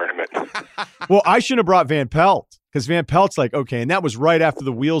boxing tournament. Well, I shouldn't have brought Van Pelt because Van Pelt's like, okay, and that was right after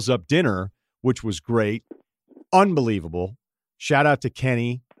the Wheels Up dinner, which was great, unbelievable. Shout out to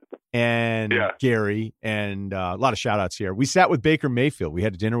Kenny and Gary and a lot of shout outs here. We sat with Baker Mayfield. We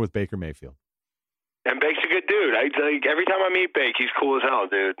had dinner with Baker Mayfield. And Bake's a good dude. Every time I meet Bake, he's cool as hell,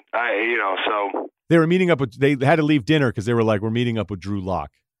 dude. So they were meeting up with. They had to leave dinner because they were like, we're meeting up with Drew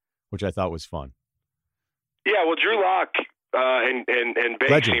Lock, which I thought was fun. Yeah, well, Drew Lock and Bake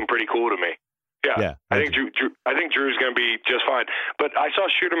Legend. seem pretty cool to me. Yeah. I think Drew's going to be just fine. But I saw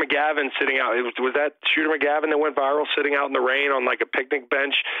Shooter McGavin sitting out. Was that Shooter McGavin that went viral, sitting out in the rain on like a picnic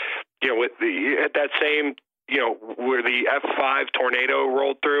bench? With at that same where the F5 tornado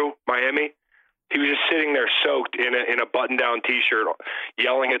rolled through Miami. He was just sitting there soaked in a button-down T-shirt,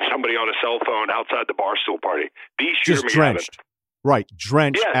 yelling at somebody on a cell phone outside the Barstool party. Shooter just McGavin. Drenched. Right,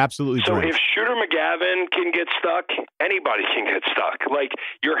 drenched, absolutely so drenched. So if Shooter McGavin can get stuck, anybody can get stuck. Like,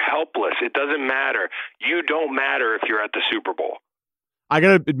 you're helpless. It doesn't matter. You don't matter if you're at the Super Bowl. I got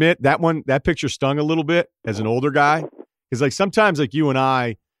to admit, that picture stung a little bit as an older guy. Because, like, sometimes, like, you and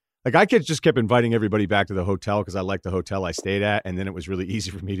I just kept inviting everybody back to the hotel because I liked the hotel I stayed at. And then it was really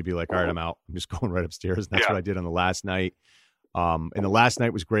easy for me to be like, all right, I'm out. I'm just going right upstairs. And that's what I did on the last night. And the last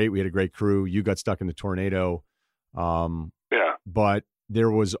night was great. We had a great crew. You got stuck in the tornado. But there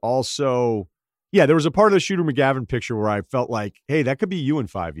was also, there was a part of the Shooter McGavin picture where I felt like, hey, that could be you in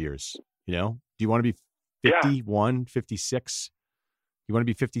 5 years. Do you want to be 51, 56? You want to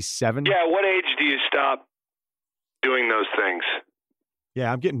be 57? Yeah. What age do you stop doing those things?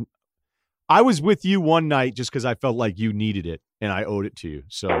 Yeah, I was with you one night just because I felt like you needed it and I owed it to you.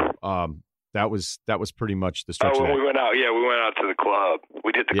 So that was pretty much the stretch. When we went out, we went out to the club.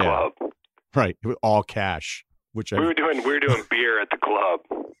 We did the club. Right. All cash. We were doing beer at the club.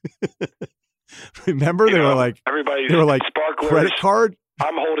 Remember, they were like sparklers, credit card.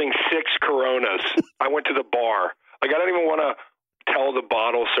 I'm holding 6 Coronas. I went to the bar. Like, I don't even want to tell the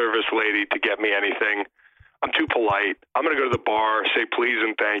bottle service lady to get me anything. I'm too polite. I'm going to go to the bar, say please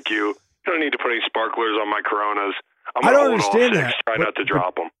and thank you. You don't need to put any sparklers on my Coronas. I don't understand that. Try not to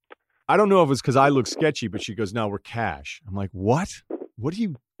drop them. I don't know if it's because I look sketchy, but she goes, "No, we're cash." I'm like, "What? What are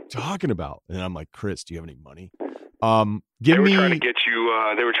you talking about?" And I'm like, "Chris, do you have any money?" They were trying to get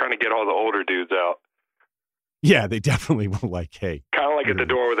you. They were trying to get all the older dudes out. Yeah, they definitely were like, "Hey," kind of like at the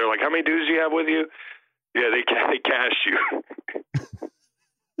door where they're like, "How many dudes do you have with you?" Yeah, they cashed you.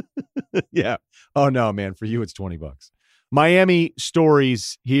 Yeah. Oh no, man! For you, it's $20. Miami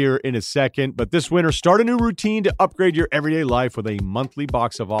stories here in a second, but this winter, start a new routine to upgrade your everyday life with a monthly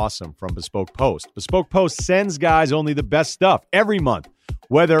box of awesome from Bespoke Post. Bespoke Post sends guys only the best stuff every month.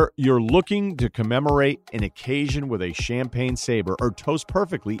 Whether you're looking to commemorate an occasion with a champagne saber or toast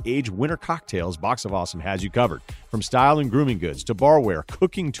perfectly aged winter cocktails, Box of Awesome has you covered. From style and grooming goods to barware,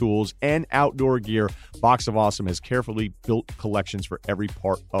 cooking tools, and outdoor gear, Box of Awesome has carefully built collections for every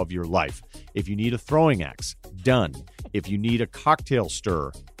part of your life. If you need a throwing axe, done. If you need a cocktail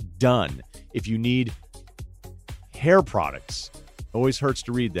stirrer, done. If you need hair products, always hurts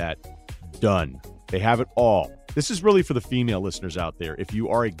to read that, done. They have it all. This is really for the female listeners out there. If you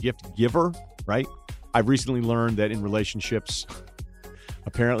are a gift giver, right? I've recently learned that in relationships,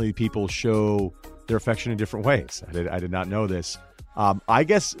 apparently people show their affection in different ways. I did not know this. I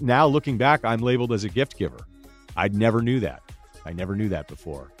guess now looking back, I'm labeled as a gift giver. I never knew that. I never knew that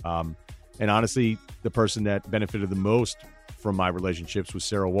before. And honestly, the person that benefited the most from my relationships was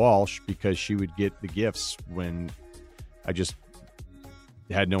Sarah Walsh because she would get the gifts when I just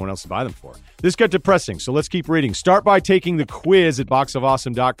had no one else to buy them for. This got depressing, so let's keep reading. Start by taking the quiz at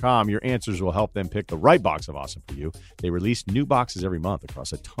boxofawesome.com. Your answers will help them pick the right box of awesome for you. They release new boxes every month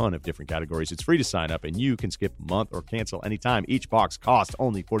across a ton of different categories. It's free to sign up, and you can skip a month or cancel anytime. Each box costs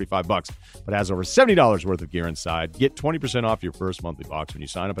only $45, but has over $70 worth of gear inside. Get 20% off your first monthly box when you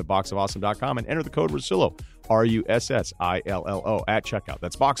sign up at boxofawesome.com and enter the code Russillo, Russillo, at checkout.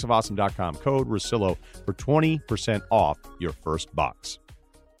 That's boxofawesome.com, code Russillo for 20% off your first box.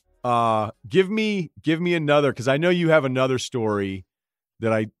 Give me another, because I know you have another story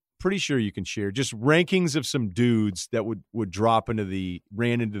that I'm pretty sure you can share. Just rankings of some dudes that would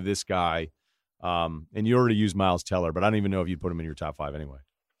ran into this guy. And you already used Miles Teller, but I don't even know if you'd put him in your top 5 anyway.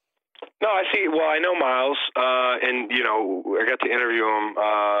 No, I see. Well, I know Miles, and I got to interview him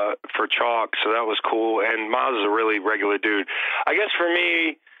for Chalk, so that was cool. And Miles is a really regular dude. I guess for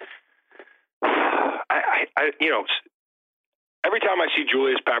me, every time I see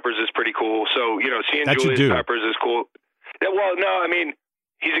Julius Peppers is pretty cool. So seeing That's Julius Peppers is cool. Well, no, I mean,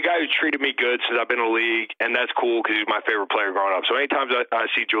 he's a guy who treated me good since I've been in the league, and that's cool because he's my favorite player growing up. So anytime I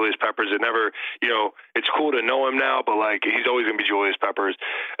see Julius Peppers, it never, it's cool to know him now, but he's always going to be Julius Peppers.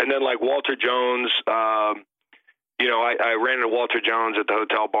 And then Walter Jones, I ran into Walter Jones at the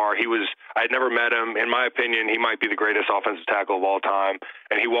hotel bar. I had never met him. In my opinion, he might be the greatest offensive tackle of all time.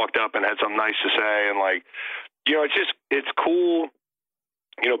 And he walked up and had something nice to say. And it's cool.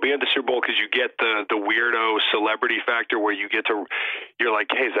 Being at the Super Bowl, because you get the weirdo celebrity factor where you're like,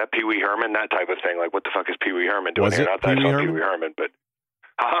 hey, is that Pee Wee Herman? That type of thing. Like, what the fuck is Pee Wee Herman doing here? Not that Pee Wee Herman, but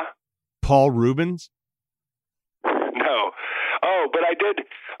Paul Rubens? No. Oh, but I did.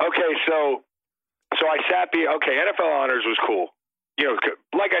 Okay, so I sat. NFL Honors was cool.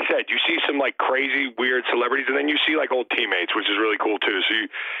 Like I said, you see some crazy, weird celebrities, and then you see old teammates, which is really cool too. So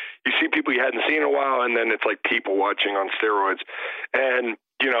you see people you hadn't seen in a while, and then it's like people watching on steroids. And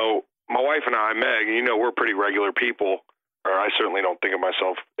my wife and I, Meg, we're pretty regular people, or I certainly don't think of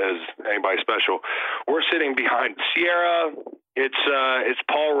myself as anybody special. We're sitting behind Sierra. It's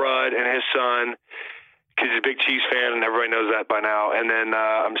Paul Rudd and his son, because he's a big Chiefs fan, and everybody knows that by now. And then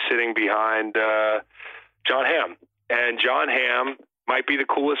I'm sitting behind John Hamm, and John Hamm might be the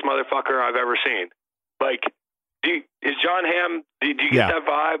coolest motherfucker I've ever seen. Is John Hamm? Do you get that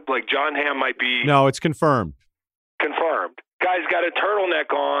vibe? John Hamm might be. No, it's confirmed. Confirmed. Guy's got a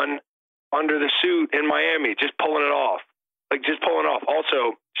turtleneck on under the suit in Miami, just pulling it off. Just pulling it off.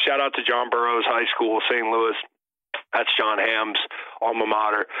 Also, shout out to John Burroughs High School, St. Louis. That's John Hamm's alma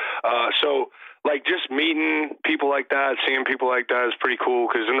mater. Just meeting people like that, seeing people like that is pretty cool,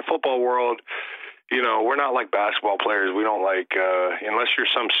 because in the football world, we're not like basketball players. We don't unless you're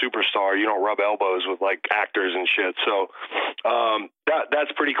some superstar, you don't rub elbows with actors and shit. So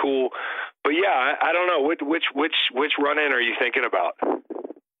that's pretty cool. But yeah, I don't know which run-in are you thinking about?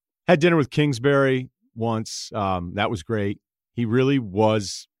 Had dinner with Kingsbury once. That was great. He really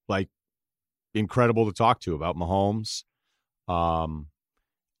was incredible to talk to about Mahomes,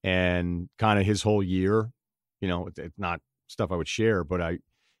 and kind of his whole year. It's not stuff I would share, but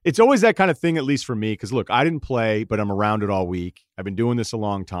it's always that kind of thing, at least for me, because, look, I didn't play, but I'm around it all week. I've been doing this a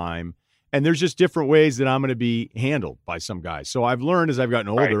long time, and there's just different ways that I'm going to be handled by some guys. So I've learned as I've gotten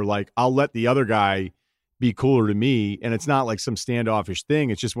older, I'll let the other guy be cooler to me, and it's not some standoffish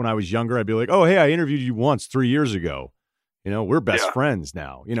thing. It's just when I was younger, I'd be like, oh, hey, I interviewed you once 3 years ago. We're best friends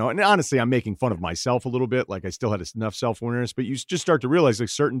now. And honestly, I'm making fun of myself a little bit. I still had enough self-awareness, but you just start to realize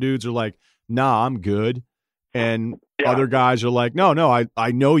certain dudes are nah, I'm good. And other guys are no,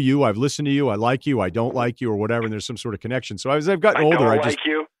 I know you. I've listened to you. I like you. I don't like you, or whatever. And there's some sort of connection. So as I've gotten older, I just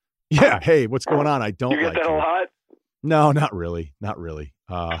you. Yeah. Hey, what's going on? I don't. You get like that you. a lot? No, not really. Not really.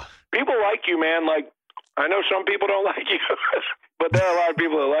 People like you, man. I know some people don't like you, but there are a lot of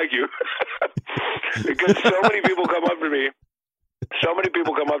people that like you. Because so many people come up to me. So many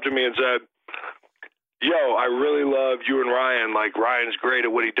people come up to me and said, "Yo, I really love you and Ryan. Ryan's great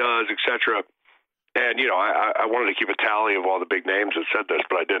at what he does, etc." And, I wanted to keep a tally of all the big names that said this,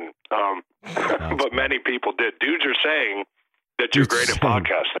 but I didn't. But many people did. Dudes are saying that you're great at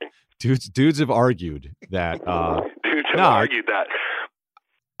podcasting. Dudes have argued that. Dudes have argued that.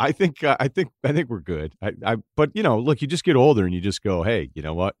 I think we're good. But look, you just get older and you just go, hey, you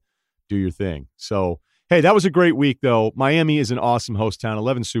know what? Do your thing. So, hey, that was a great week, though. Miami is an awesome host town.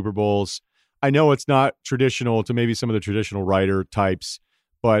 11 Super Bowls. I know it's not traditional to maybe some of the traditional writer types,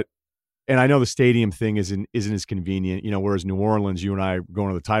 and I know the stadium thing isn't as convenient, whereas New Orleans, you and I going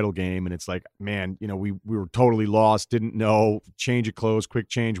to the title game, and it's man, we were totally lost, didn't know, change of clothes, quick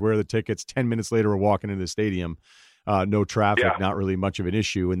change, where are the tickets? 10 minutes later, we're walking into the stadium. No traffic, not really much of an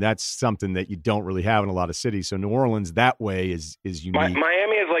issue, and that's something that you don't really have in a lot of cities. So New Orleans, that way, is unique.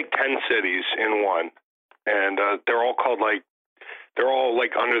 Miami is 10 cities in one, and they're all called they're all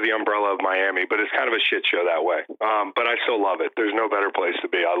under the umbrella of Miami, but it's kind of a shit show that way. But I still love it. There's no better place to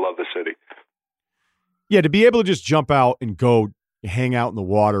be. I love the city. Yeah, to be able to just jump out and go hang out in the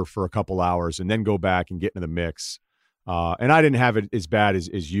water for a couple hours and then go back and get into the mix. And I didn't have it as bad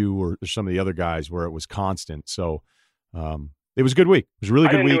as you or some of the other guys where it was constant. So it was a good week. It was a really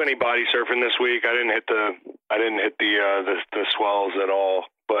good week. I didn't do any body surfing this week. I didn't hit the swells at all.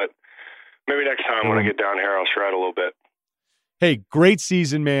 but maybe next time when I get down here, I'll shred a little bit. Hey, great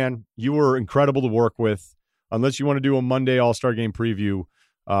season, man. You were incredible to work with. Unless you want to do a Monday All-Star Game preview,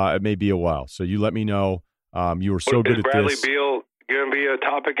 it may be a while. So you let me know. You were so good at Bradley this. Is Bradley Beal going to be a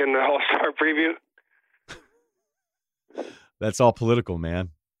topic in the All-Star preview? That's all political, man.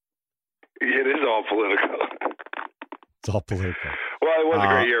 It is all political. It's all political. Well, it was a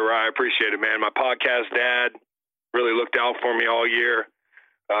great year, Ryan. I appreciate it, man. My podcast dad really looked out for me all year.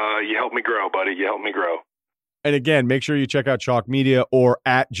 You helped me grow, buddy. You helped me grow. And again, make sure you check out Chalk Media or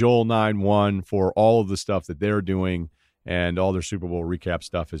at Joel91 for all of the stuff that they're doing and all their Super Bowl recap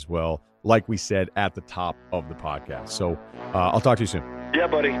stuff as well, like we said at the top of the podcast. So I'll talk to you soon. Yeah,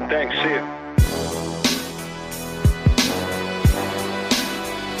 buddy. Thanks. See you.